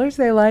what colors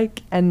they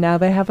like, and now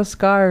they have a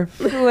scarf.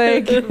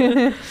 Like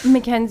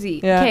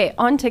Mackenzie. Yeah. Okay,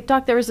 on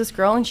TikTok there was this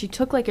girl and she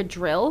took like a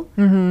drill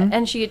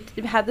and she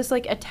had this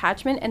like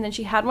attachment, and then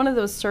she had one of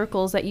those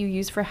circles that you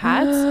use for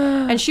hats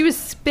and she was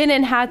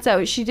spinning hats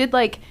out. She did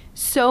like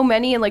so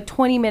many in like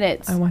 20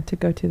 minutes. I want to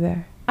go to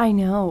there. I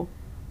know.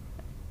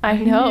 I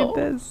need know.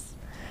 this.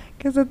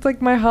 Because it's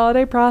like my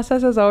holiday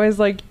process is always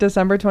like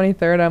December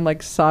 23rd. I'm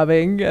like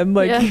sobbing and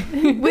like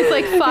with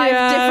like 5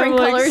 different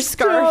color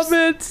scarves.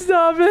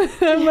 Stop it.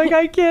 I'm like,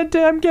 I can't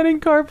I'm getting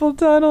carpal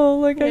tunnel.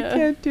 Like I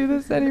can't do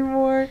this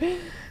anymore.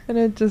 And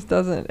it just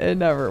doesn't, it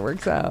never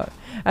works out.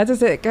 As I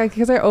say,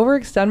 because I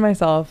overextend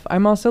myself.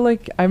 I'm also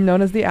like, I'm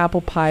known as the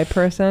apple pie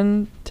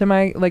person to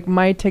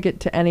my ticket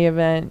to any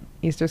event.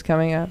 Easter's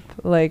coming up.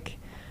 Like,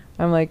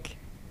 I'm like,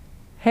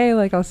 hey,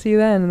 like, I'll see you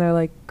then. And they're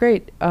like,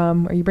 great,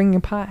 are you bringing a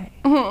pie?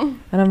 And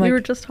I'm like, we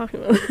were just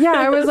talking about yeah,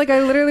 I was like,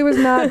 I literally was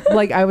not,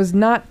 like, I was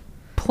not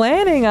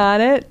planning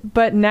on it,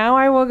 but now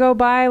I will go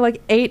buy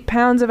like 8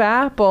 pounds of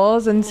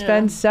apples and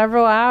spend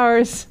several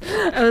hours.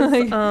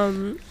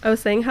 I was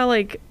saying how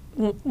like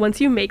once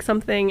you make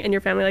something and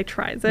your family like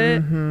tries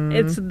it,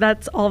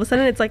 that's all of a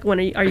sudden it's like, when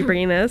are you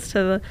bringing this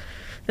to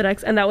the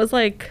next? And that was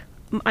like,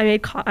 I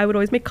would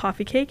always make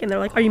coffee cake, and they're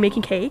like, are you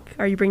making cake?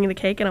 Are you bringing the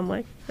cake? And I'm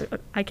like,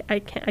 I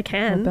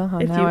can. Well,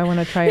 now I want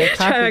to try a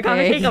coffee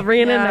cake. I'll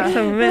bring it in next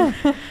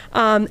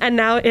time. And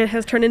now it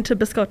has turned into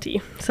biscotti.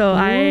 So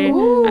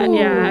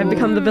I've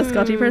become the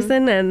biscotti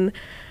person, and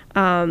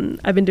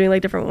I've been doing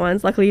like different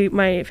ones. Luckily,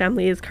 my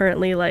family is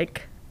currently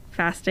like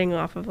fasting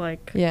off of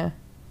like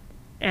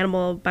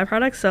animal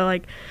byproducts, so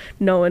like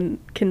no one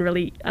can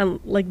really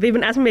like, they've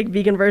been asking me to make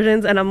vegan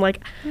versions, and I'm like,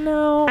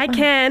 no, I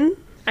can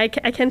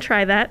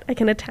try that. I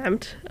can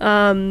attempt.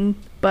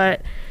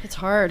 But it's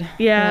hard.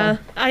 Yeah.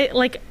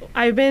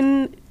 I've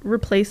been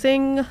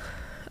replacing,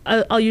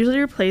 I'll usually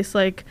replace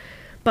like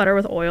butter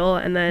with oil,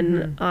 and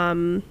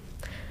then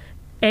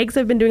eggs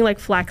I've been doing like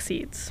flax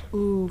seeds.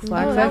 Ooh,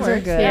 flax eggs are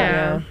good.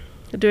 Yeah.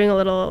 Doing a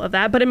little of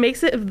that, but it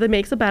makes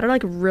the batter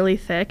like really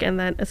thick, and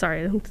then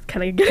sorry, I'm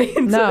kind of getting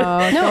into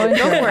go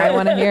for it. I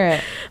want to hear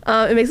it.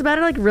 It makes the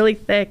batter like really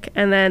thick,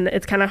 and then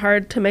it's kind of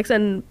hard to mix,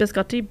 and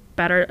biscotti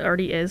batter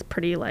already is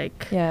pretty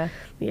like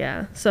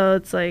so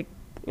it's like,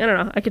 I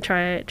don't know, I could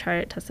try it,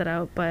 test it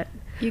out, but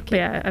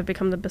I've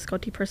become the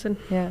biscotti person.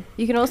 Yeah,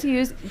 you can also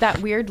use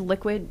that weird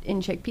liquid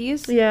in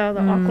chickpeas. Yeah, the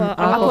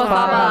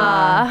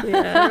aquafaba.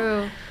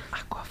 Yeah.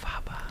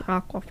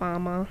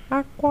 Aquafaba.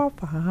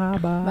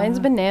 Mine's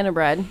banana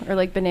bread, or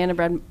like banana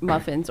bread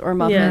muffins or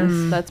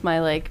muffins. That's my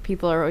like,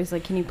 people are always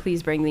like, can you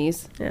please bring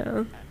these?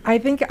 Yeah. I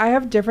think I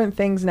have different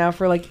things now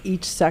for like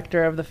each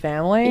sector of the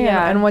family.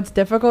 Yeah. And what's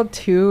difficult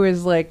too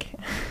is like,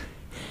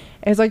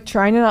 it's like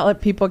trying to not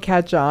let people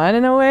catch on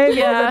in a way.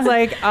 Yeah. It's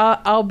like,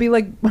 I'll be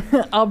like,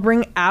 I'll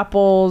bring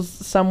apples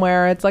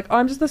somewhere. It's like, oh,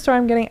 I'm just at the store,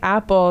 I'm getting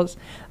apples.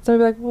 So I'll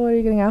be like, well, what are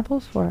you getting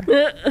apples for?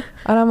 And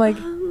I'm like,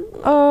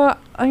 oh,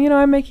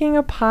 I'm making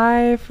a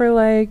pie for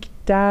like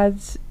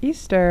Dad's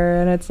Easter.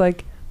 And it's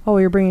like, oh,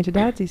 you're bringing it to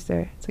Dad's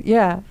Easter. It's like,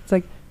 yeah. It's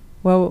like,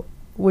 well,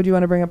 would you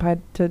want to bring a pie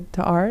to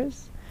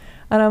ours?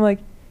 And I'm like,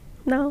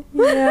 no.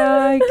 Yeah,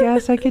 I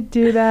guess I could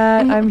do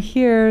that. I'm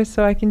here,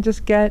 so I can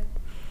just get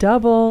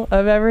double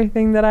of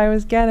everything that I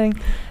was getting.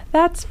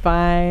 That's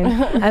fine.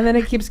 And then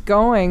it keeps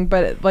going.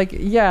 But like,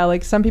 yeah,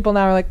 like some people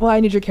now are like, well, I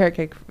need your carrot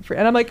cake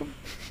and I'm like,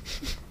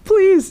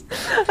 please.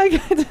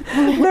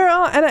 They're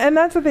all, and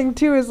that's the thing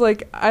too, is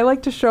like, I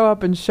like to show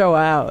up and show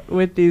out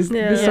with these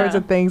sorts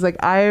of things.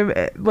 Like, I'm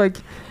like,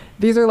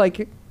 these are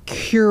like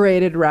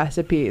curated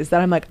recipes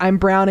that I'm like, I'm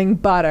browning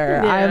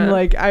butter.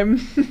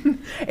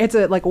 It's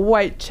a like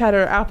white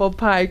cheddar apple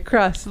pie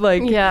crust,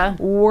 like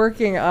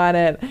working on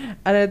it.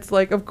 And it's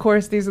like, of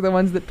course, these are the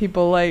ones that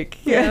people like,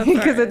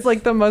 because it's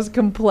like the most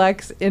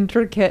complex,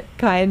 intricate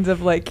kinds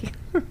of like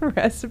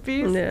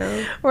recipes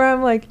where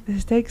I'm like,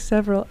 this takes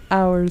several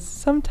hours,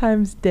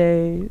 sometimes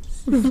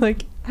days.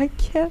 Like, I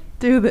can't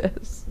do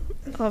this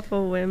off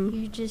a whim.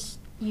 You just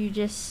you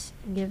just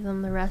give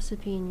them the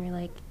recipe and you're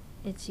like,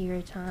 it's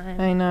your time.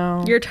 I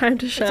know. Your time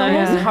to shine. It's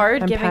almost Yeah.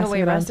 hard I'm giving passing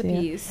away it on to you.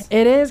 recipes.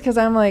 It is because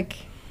I'm like,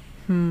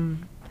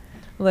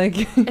 like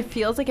It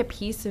feels like a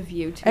piece of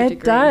you to a it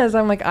degree. does.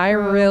 I'm like, I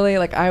really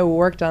like. I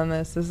worked on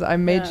this. I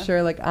made Yeah.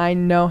 sure like I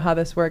know how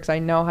this works. I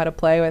know how to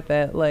play with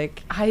it.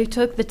 Like I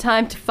took the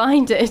time to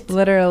find it.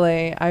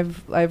 literally,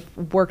 I've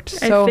worked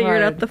so I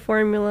figured hard. out the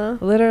formula.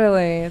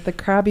 Literally, the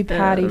Krabby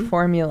Patty Yeah.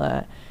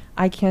 formula.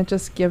 I can't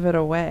just give it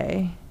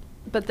away.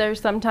 But there's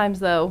sometimes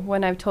though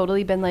when I've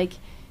totally been like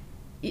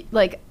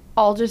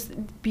I'll just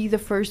be the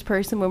first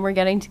person when we're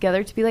getting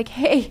together to be like,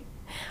 hey,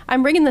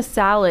 I'm bringing the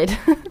salad.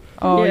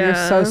 Oh, you're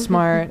so Yeah.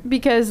 smart.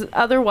 Because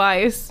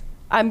otherwise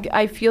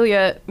I feel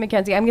ya,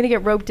 Mackenzie. I'm gonna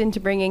get roped into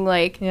bringing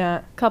like Yeah.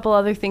 a couple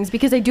other things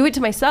because I do it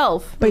to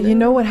myself. But you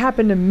know what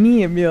happened to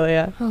me,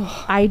 Amelia?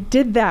 I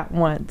did that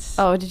once.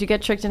 Oh, did you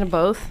get tricked into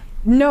both?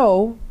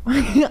 No,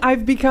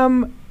 I've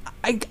become,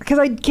 because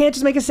I can't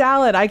just make a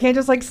salad. I can't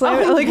just like slam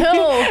it. Oh, Like,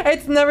 no.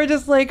 it's never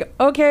just like,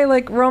 okay,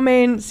 like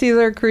romaine,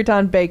 Caesar,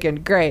 crouton,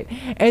 bacon. Great.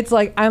 It's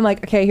like, I'm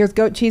like, okay, here's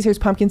goat cheese, here's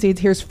pumpkin seeds,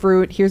 here's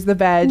fruit, here's the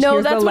veg. No,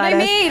 here's that's the what I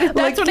lettuce. made.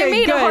 That's what I okay,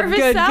 made, a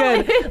harvest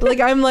salad. Like,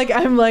 I'm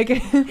like,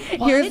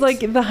 here's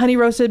like the honey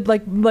roasted,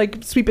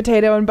 like sweet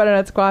potato and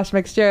butternut squash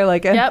mixture.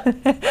 Like, Yep.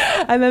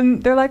 and then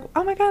they're like,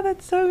 oh my God,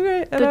 that's so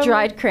great. And The I'm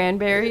dried like,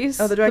 cranberries.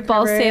 Oh, the dried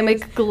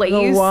balsamic cranberries,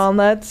 glaze. the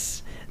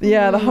walnuts,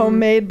 the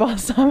homemade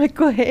balsamic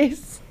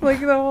glaze, like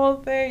the whole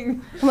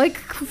thing.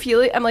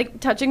 I'm like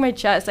touching my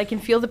chest. I can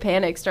feel the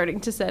panic starting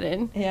to set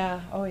in.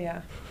 Yeah. Oh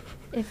yeah.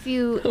 If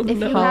you Oh, if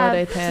no. you Holiday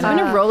have panic. It's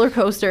been a roller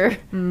coaster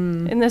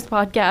Mm, in this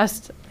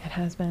podcast. it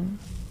has been.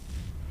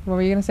 What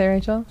were you gonna say,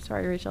 Rachel?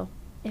 Sorry, Rachel.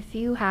 if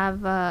you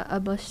have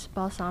a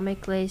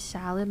balsamic glazed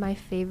salad, my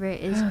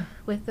favorite is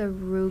with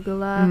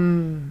arugula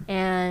Mm.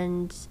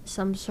 and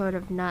some sort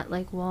of nut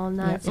like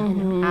walnuts Yeah.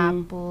 and Mhm.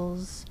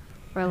 apples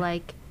or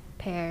like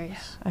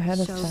pears. I had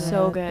a So salad.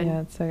 So good.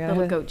 Yeah, it's so good. I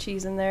Little had a- goat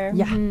cheese in there.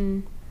 Yeah.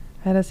 Mhm.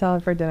 I had a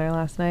salad for dinner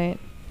last night.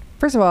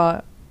 First of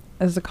all,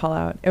 this is a call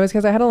out. It was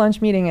because I had a lunch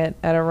meeting at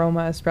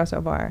Aroma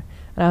Espresso Bar.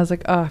 And I was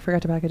like, oh, I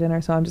forgot to pack a dinner,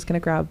 so I'm just going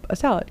to grab a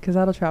salad because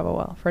that'll travel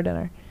well for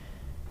dinner.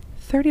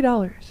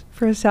 $30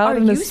 for a salad Are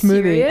and a you smoothie.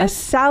 A serious?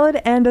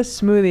 salad and a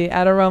smoothie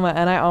at Aroma.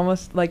 And I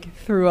almost like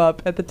threw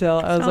up at the till.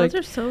 I was Salads like,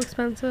 are so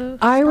expensive.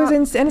 I was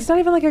in, and it's not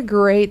even like a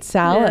great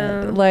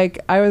salad. Yeah. Like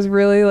I was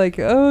really like,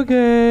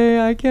 okay,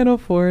 I can't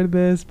afford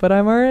this, but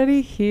I'm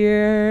already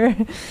here.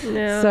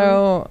 Yeah.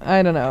 So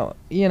I don't know,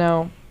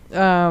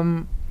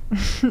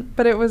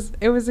 but it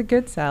was a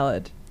good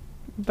salad.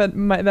 But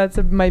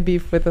my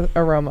beef with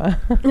Aroma.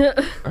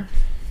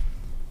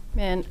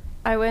 Man,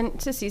 I went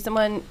to see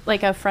someone,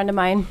 like a friend of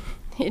mine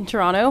in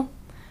Toronto.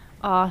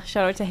 Shout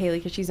out to Haley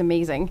because she's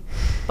amazing.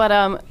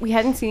 But we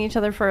hadn't seen each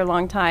other for a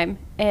long time.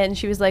 And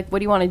she was like, what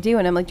do you want to do?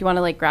 And I'm like, do you want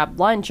to like grab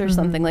lunch or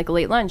something, like a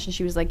late lunch? And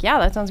she was like, yeah,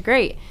 that sounds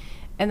great.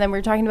 And then we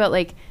were talking about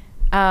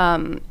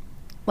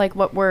like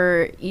what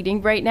we're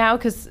eating right now,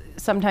 because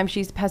sometimes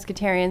she's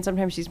pescatarian,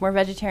 sometimes she's more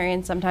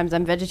vegetarian, sometimes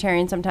I'm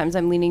vegetarian, sometimes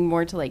I'm leaning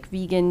more to like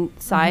vegan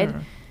side.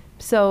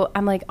 So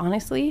I'm like,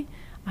 honestly,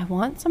 I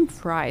want some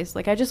fries.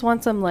 Like I just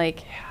want some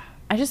like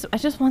I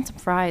just want some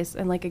fries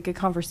and like a good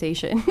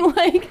conversation.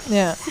 Like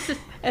Yeah.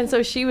 And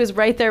so she was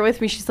right there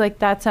with me. She's like,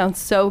 that sounds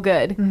so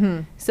good.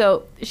 Mm-hmm.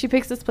 So she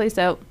picks this place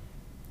out.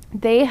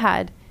 They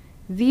had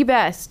the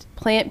best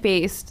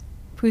plant-based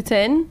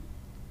poutine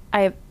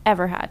I have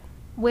ever had.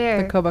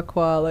 Where? The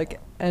Quebecois like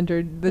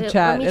entered the Let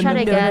chat. me and try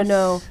then- to guess.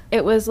 No.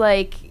 It was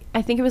like,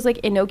 I think it was like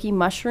enoki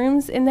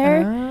mushrooms in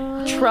there.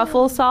 Oh.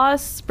 Truffle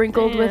sauce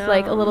sprinkled with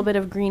like a Damn. little bit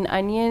of green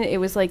onion. It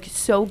was like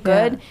so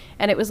good. Yeah.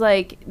 And it was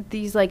like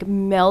these like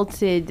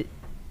melted,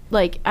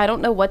 like I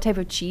don't know what type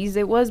of cheese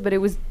it was, but it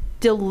was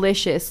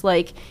delicious.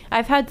 Like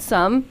I've had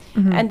some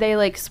Mhm. and they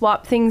like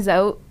swap things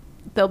out.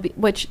 They'll be,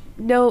 which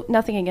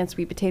nothing against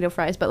sweet potato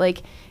fries, but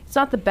like it's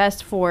not the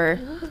best for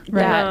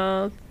that.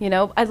 No. You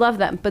know, I love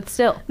them, but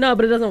still. No,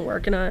 but it doesn't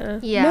work in a.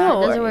 Yeah,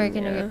 No, it doesn't or- work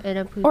in yeah.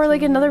 a poutine. Or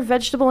like another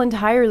vegetable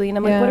entirely, and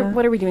I'm like, Yeah.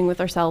 what are we doing with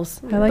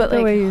ourselves? I like But,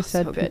 the way oh, you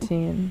said so good.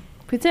 poutine.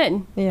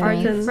 Poutine. Yeah. Are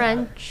you Poutine.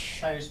 French?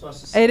 How you're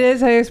supposed to say It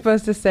is how you're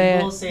supposed to say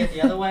People it. say it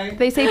the other way.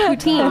 They say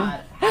poutine.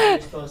 Not how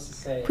you're supposed to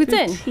say it.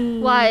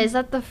 Poutine. Why is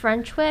that the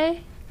French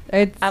way?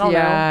 It's I don't know.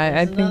 yeah,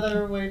 There's I think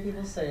another way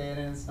people say it,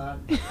 and it's not.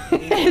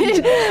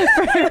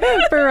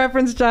 for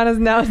reference, John is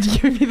now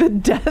giving me the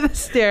death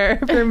stare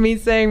for me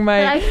saying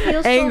But I my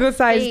feel so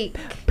anglicized fake.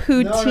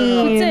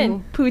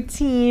 poutine.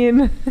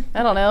 Poutine.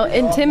 I don't know.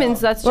 In Timmins,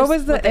 that's just What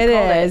was the? what they It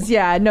call is.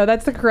 Yeah. No,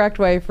 that's the correct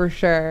way for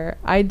sure.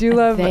 I do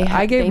love. I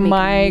they gave make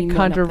my a mean one up there.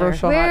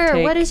 controversial hot Where?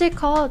 take What is it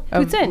called?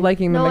 of Poutine.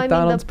 liking the No,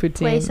 McDonald's I mean the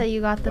place that poutine.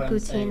 you got the What I'm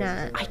saying poutine is at.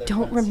 there's I another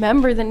don't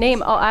remember the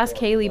name. I'll ask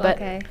Haley, but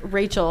Okay.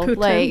 Rachel, Poutine.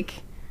 like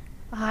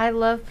I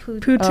love poutine.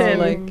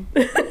 Poutine.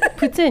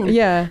 poutine.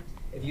 Yeah.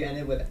 If you end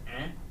it with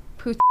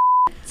Pout-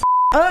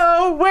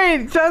 Oh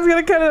wait, John's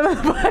gonna cut it on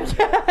the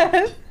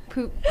podcast.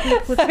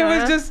 I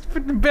was just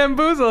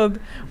bamboozled.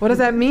 What does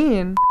that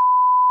mean?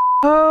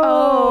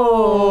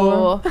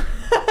 Oh. Oh.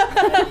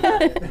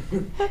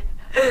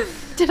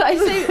 Did I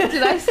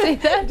say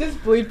that? Just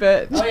bleep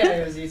it. Oh yeah,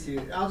 it was you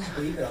too. I'll just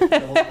bleep it. I'll put the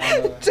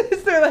whole time.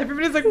 Just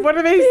everybody's like, what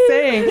are they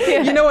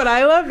saying? You know what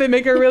I love? They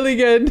make it really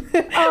good.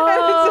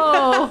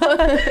 Oh.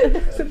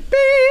 It's a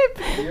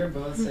beep. You're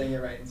both saying it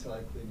right until I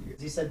bleep you.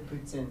 You said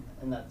Putin,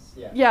 and that's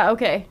yeah. Yeah,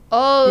 okay.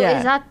 Oh, Yeah.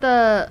 is that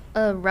the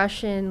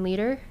Russian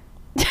leader?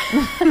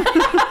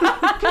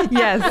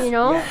 Yes. You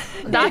know? Yes.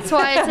 That's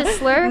why it's a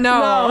slur?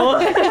 No.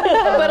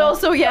 But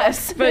also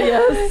yes. But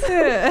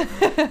yes.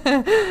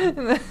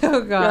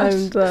 Oh gosh.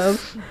 And,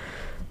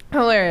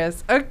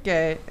 Hilarious.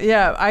 Okay.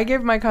 Yeah, I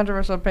gave my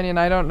controversial opinion.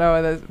 I don't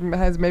know. This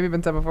has maybe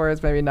been said before,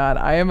 it's maybe not.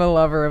 I am a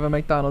lover of a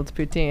McDonald's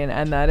poutine,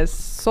 and that is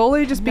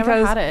solely just Never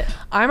because had it.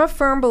 I'm a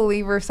firm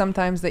believer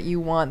sometimes that you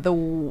want the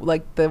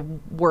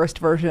worst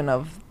version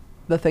of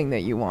the thing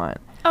that you want.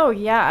 Oh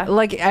yeah.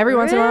 Like every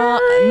once in a while.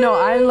 No,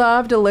 I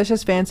love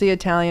delicious fancy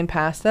Italian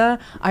pasta.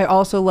 I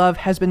also love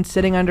has been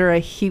sitting under a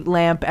heat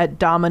lamp at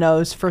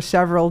Domino's for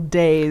several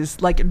days,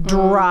 like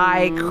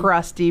dry,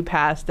 crusty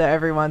pasta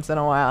every once in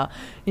a while.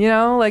 You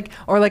know, like,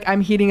 or like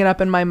I'm heating it up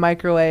in my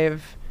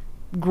microwave,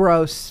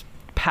 gross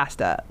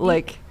pasta.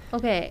 Like,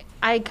 Okay,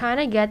 I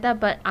kind of get that,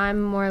 but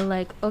I'm more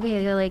like,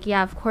 okay, like,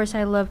 yeah, of course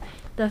I love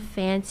the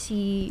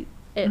fancy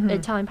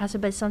Italian pasta,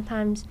 but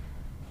sometimes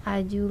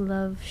I do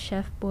love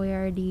Chef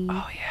Boyardee.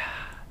 oh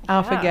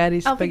yeah, Alfaghetti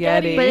Alfaghetti.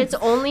 spaghetti. But it's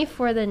only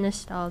for the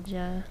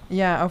nostalgia.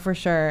 Yeah, oh for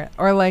sure.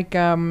 Or like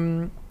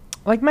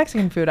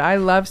Mexican food. I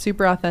love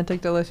super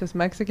authentic, delicious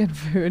Mexican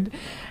food,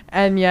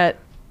 and yet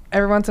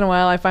every once in a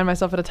while I find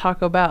myself at a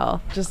Taco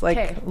Bell, just like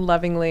Okay.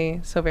 lovingly,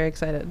 so very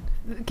excited.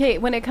 Okay,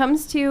 when it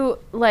comes to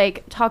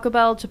like Taco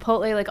Bell,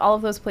 Chipotle, like all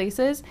of those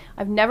places,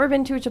 I've never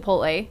been to a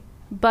Chipotle,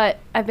 but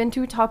I've been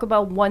to a Taco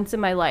Bell once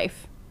in my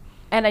life.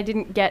 And I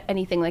didn't get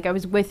anything. Like I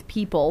was with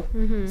people.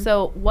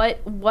 So what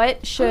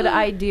should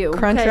I do?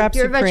 Crunchwrap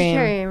You're Supreme. a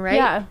vegetarian, right?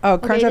 Yeah. Oh,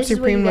 Okay, Crunchwrap this is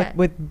what you Supreme get.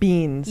 with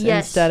beans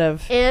Yes. instead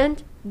of.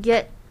 And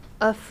get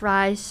a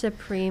fries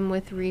supreme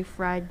with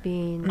refried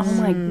beans. Oh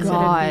my instead of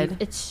God. beef.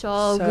 It's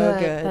so, So good.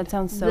 good. That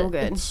sounds so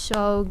good. It's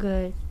so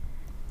good.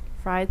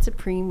 Fried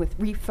supreme with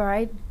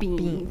refried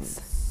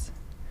beans.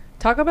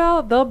 Taco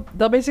Bell,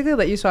 they'll basically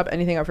let you swap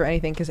anything up for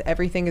anything because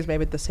everything is made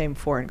with the same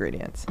 4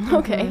 ingredients,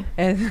 Okay.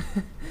 and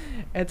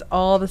it's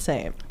all the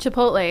same.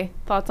 Chipotle.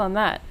 Thoughts on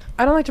that?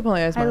 I don't like Chipotle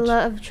as much. I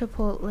love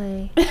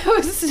Chipotle. It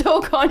was so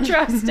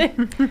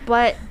contrasting.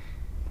 But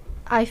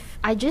I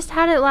just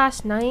had it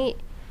last night,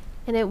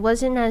 and it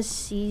wasn't as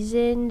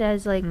seasoned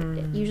as like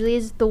it usually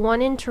is. The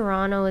one in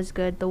Toronto is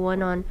good. The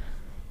one on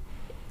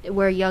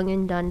where Yonge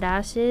and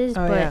Dundas is.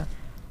 Oh, but yeah.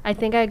 I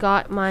think I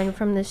got mine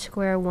from the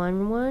Square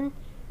one.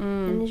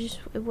 And Mm.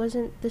 it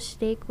wasn't, the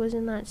steak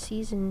wasn't that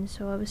seasoned,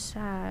 so I was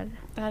sad.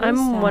 That I'm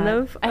is one sad.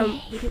 of, I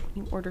hate it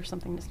when you order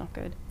something that's not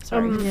good.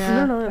 Sorry.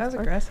 Yeah, No, that that's was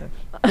fine. aggressive.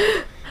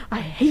 I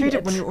hate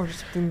it. when you order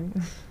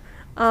something.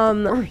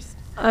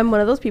 I'm one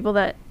of those people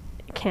that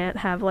can't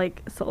have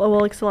like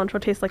like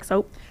cilantro tastes like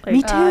soap. Like,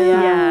 Me too.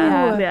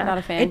 Yeah. Not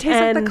a fan. It tastes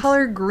like And- the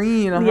color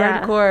green,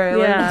 Yeah, hardcore.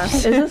 Like, yeah.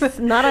 It's just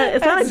not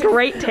a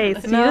great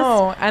taste. You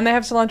no, and they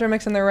have cilantro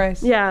mix in their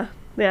rice. just,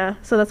 yeah.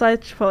 So that's why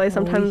Chipotle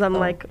sometimes I'm Lethal.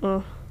 like,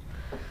 oh.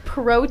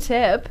 Pro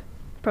tip: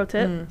 Pro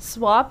tip.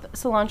 swap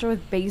cilantro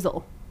with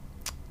basil.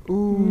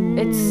 Ooh.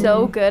 It's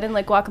so good in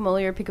like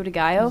guacamole or pico de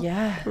gallo.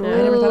 Yeah, I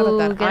never thought about Ooh,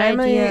 that. good I'm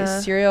idea.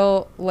 a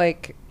cereal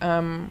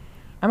I'm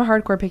a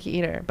hardcore picky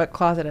eater, but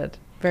closeted,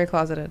 very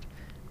closeted.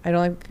 I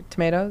don't like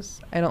tomatoes.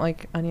 I don't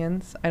like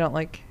onions. I don't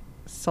like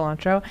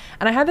cilantro.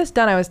 And I had this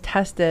done. I was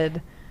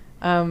tested.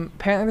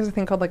 Apparently, there's a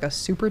thing called like a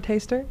super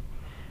taster,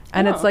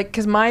 and it's Oh. like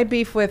because my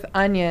beef with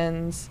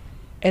onions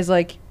is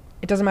like.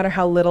 It doesn't matter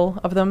how little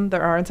of them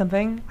there are in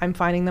something. I'm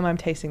finding them. I'm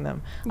tasting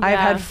them. I've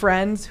Yeah. had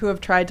friends who have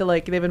tried to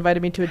like. They've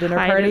invited me to a dinner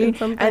Hide it party, in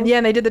something? and yeah,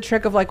 and they did the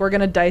trick of like we're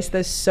gonna dice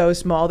this so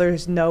small.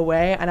 There's no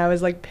way. And I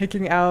was like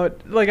picking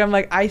out. Like I'm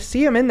like I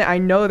see them in there. I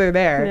know they're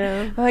there.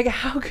 Yeah. I'm like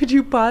how could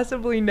you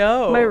possibly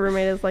know? My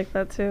roommate is like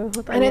that too.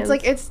 With And it's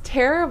like onions. it's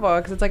terrible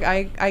because it's like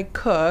I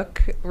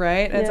cook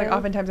right, and it's like Yeah.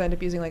 oftentimes I end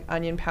up using like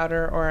onion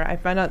powder, or I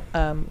find out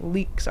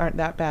leeks aren't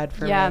that bad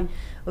for Yeah. me.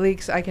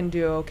 Leeks I can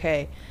do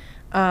okay.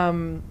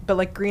 But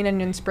like green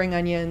onions, spring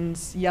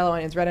onions, yellow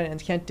onions, red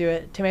onions, can't do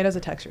it. Tomatoes a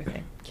texture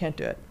thing, can't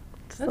do it.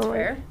 That's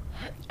fair.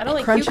 I don't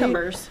like Crunchy.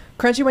 cucumbers.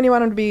 Crunchy when you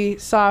want them to be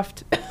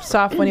soft,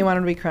 soft when you want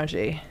them to be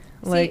crunchy.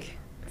 Like See,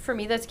 for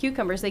me, that's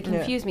cucumbers. They Yeah.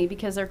 confuse me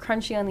because they're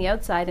crunchy on the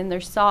outside and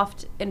they're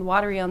soft and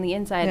watery on the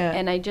inside. Yeah.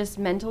 And I just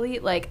mentally,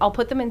 like, I'll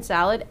put them in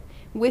salad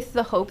with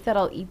the hope that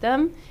I'll eat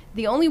them.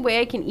 The only way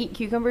I can eat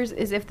cucumbers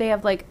is if they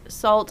have, like,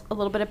 salt, a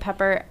little bit of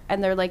pepper,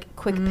 and they're, like,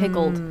 quick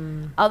pickled.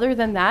 Other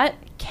than that,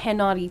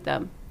 cannot eat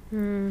them.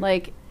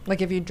 Like,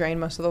 if you drain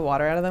most of the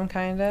water out of them,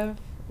 kind of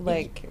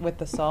like with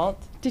the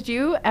salt. did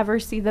you ever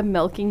see the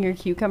milking your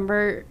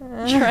cucumber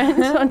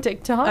trend on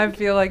TikTok? I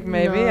feel like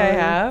maybe I No.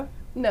 have.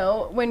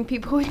 No, when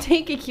people would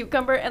take a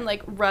cucumber and,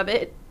 like, rub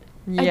it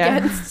Yeah.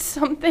 against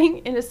something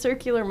in a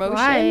circular motion.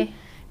 Why?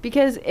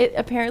 Because it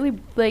apparently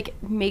like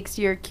makes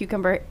your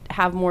cucumber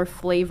have more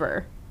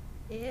flavor.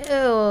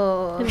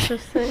 Ew.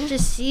 Interesting.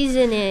 Just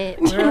season it.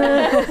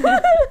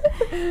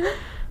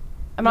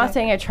 I'm not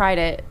saying I tried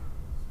it.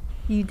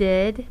 You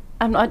did?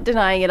 I'm not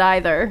denying it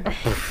either.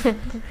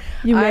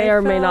 You may I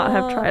or may not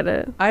have felt- tried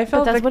it. I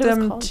fell that's what it was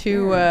victim called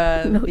to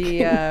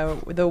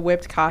the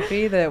whipped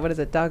coffee. What is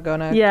it?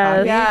 Dalgona Yes.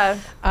 coffee.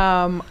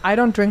 Yeah. I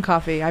don't drink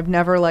coffee. I've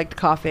never liked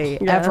coffee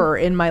Yeah. ever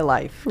in my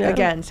life. Yeah.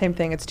 Again, same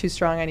thing. It's too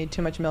strong. I need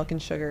too much milk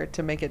and sugar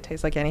to make it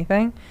taste like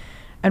anything.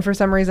 And for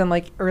some reason,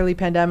 like early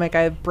pandemic,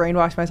 I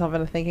brainwashed myself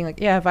into thinking like,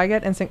 yeah, if I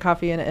get instant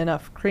coffee and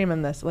enough cream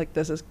in this, like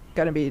this is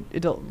gonna be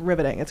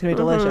riveting. It's gonna be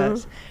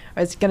delicious.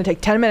 It's gonna take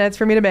 10 minutes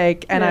for me to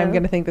make, and I'm Yeah.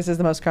 gonna think this is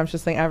the most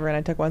scrumptious thing ever. And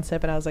I took one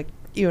sip, and I was like,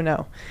 you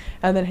know,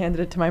 and then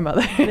handed it to my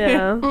mother.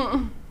 Yeah.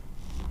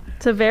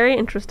 It's a very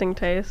interesting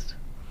taste.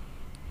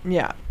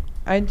 Yeah,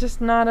 I'm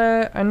not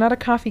a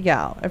coffee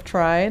gal. I've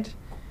tried.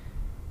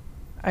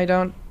 I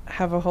don't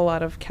have a whole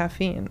lot of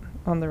caffeine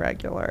on the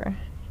regular,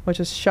 which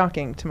is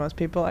shocking to most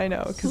people I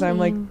know because I'm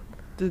like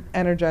the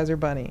Energizer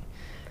bunny.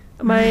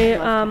 My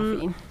Love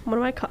caffeine. one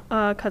of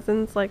my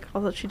cousins, like,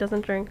 although she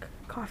doesn't drink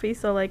coffee,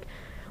 so like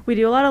we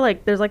do a lot of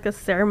like there's like a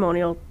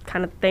ceremonial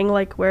kind of thing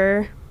like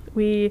where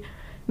we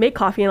make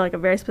coffee in like a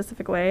very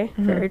specific way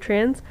for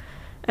Eritreans,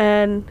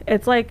 and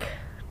it's like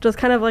just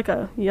kind of like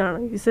a, you know,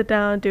 you sit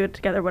down, do it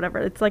together, whatever.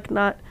 It's like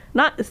not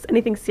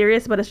anything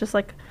serious, but it's just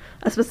like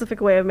a specific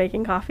way of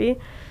making coffee.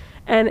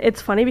 And it's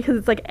funny because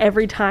it's like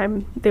every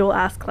time they will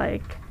ask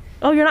like,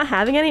 oh, you're not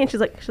having any? And she's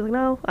like,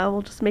 no, I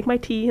will just make my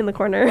tea in the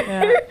corner.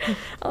 Yeah.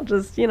 I'll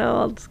just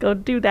go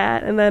do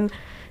that. And then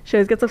she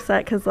always gets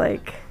upset because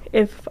like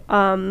if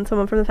someone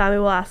from the family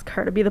will ask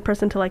her to be the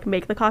person to like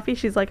make the coffee,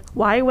 she's like,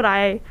 why would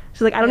I?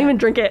 She's like, I don't Yeah. even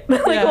drink it.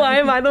 Like, Yeah. why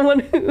am I the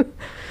one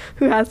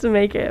who has to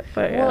make it?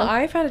 But yeah. Well,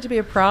 I found it to be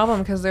a problem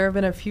because there have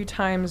been a few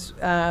times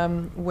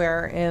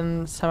where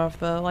in some of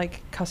the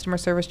like customer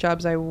service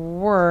jobs I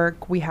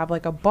work, we have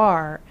like a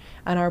bar,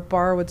 and our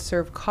bar would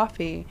serve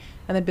coffee,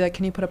 and they'd be like,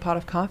 "Can you put a pot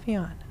of coffee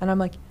on?" And I'm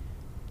like,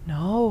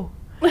 "No."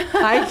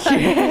 I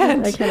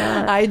can't. I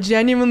cannot. I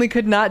genuinely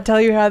could not tell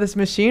you how this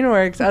machine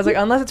works. I was like,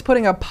 unless it's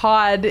putting a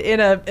pod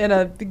in a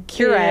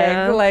Keurig,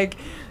 Yeah. like,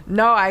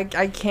 no, I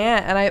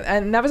can't.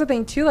 And that was the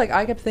thing too. Like,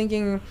 I kept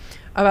thinking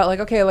about like,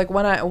 okay, like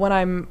when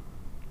I'm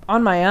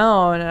on my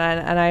own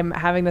and I'm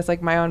having this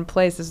like my own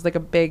place, this is like a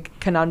big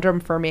conundrum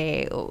for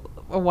me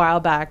a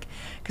while back,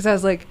 because I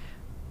was like,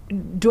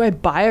 do I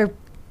buy a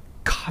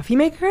coffee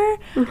maker?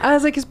 I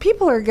was like, because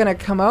people are gonna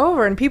come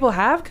over, and people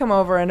have come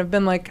over and have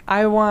been like,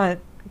 I want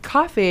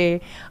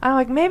coffee. I'm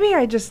like, maybe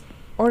I just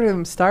order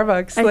them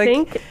Starbucks. I like,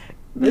 think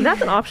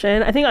that's an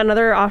option. I think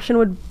another option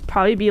would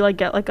probably be like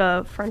get like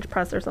a French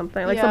press or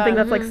something, like Yeah. something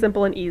that's like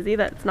simple and easy.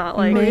 That's not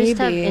like Or just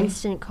have Maybe.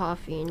 instant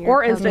coffee in your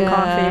or cup. instant Yeah.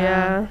 coffee.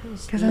 Yeah,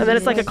 It's and then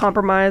it's like a easy.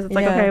 compromise. It's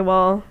like, Yeah. okay,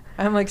 well,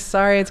 I'm like,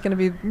 sorry, it's gonna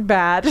be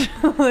bad.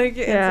 Like,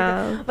 it's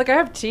Yeah. like I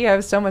have tea. I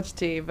have so much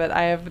tea, but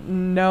I have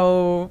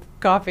no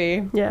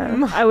coffee.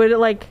 yeah, I would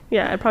like,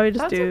 yeah, I'd probably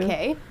just That's do.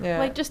 okay. Yeah.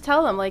 Like, just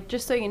tell them, like,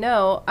 just so you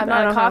know, I'm I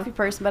not a don't have- coffee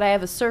person, but I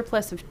have a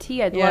surplus of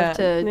tea I'd Yeah. love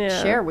to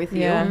Yeah. share with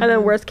you. Yeah. And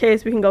then worst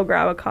case, we can go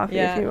grab a coffee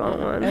Yeah. if you want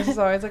one. This is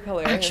always like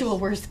hilarious. Actual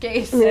worst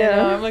case. I know,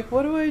 Yeah. I'm like,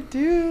 what do I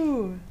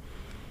do?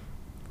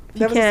 If That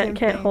you was the same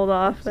can't thing. hold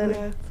off, then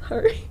Yeah.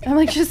 sorry. I'm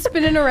like just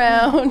spinning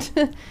around.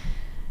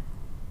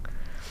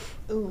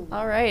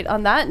 All right.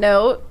 On that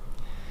note,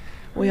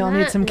 We all On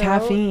need that some note-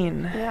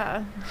 caffeine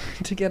yeah.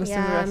 to get us through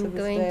the Yeah, rest I'm of this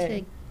going day.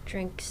 to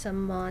drink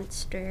some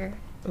Monster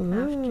Ooh.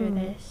 after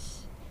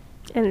this.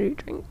 Energy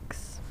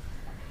drinks.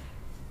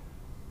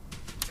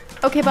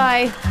 Okay.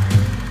 Bye.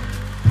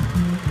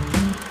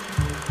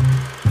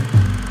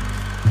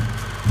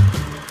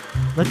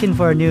 Looking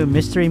for a new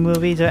mystery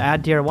movie to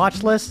add to your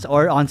watch list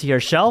or onto your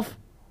shelf?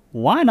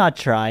 Why not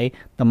try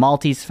The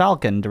Maltese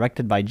Falcon,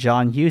 directed by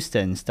John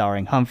Huston,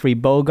 starring Humphrey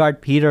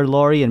Bogart, Peter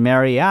Lorre, and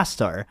Mary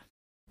Astor?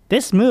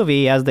 This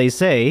movie, as they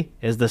say,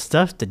 is the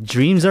stuff that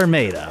dreams are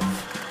made of.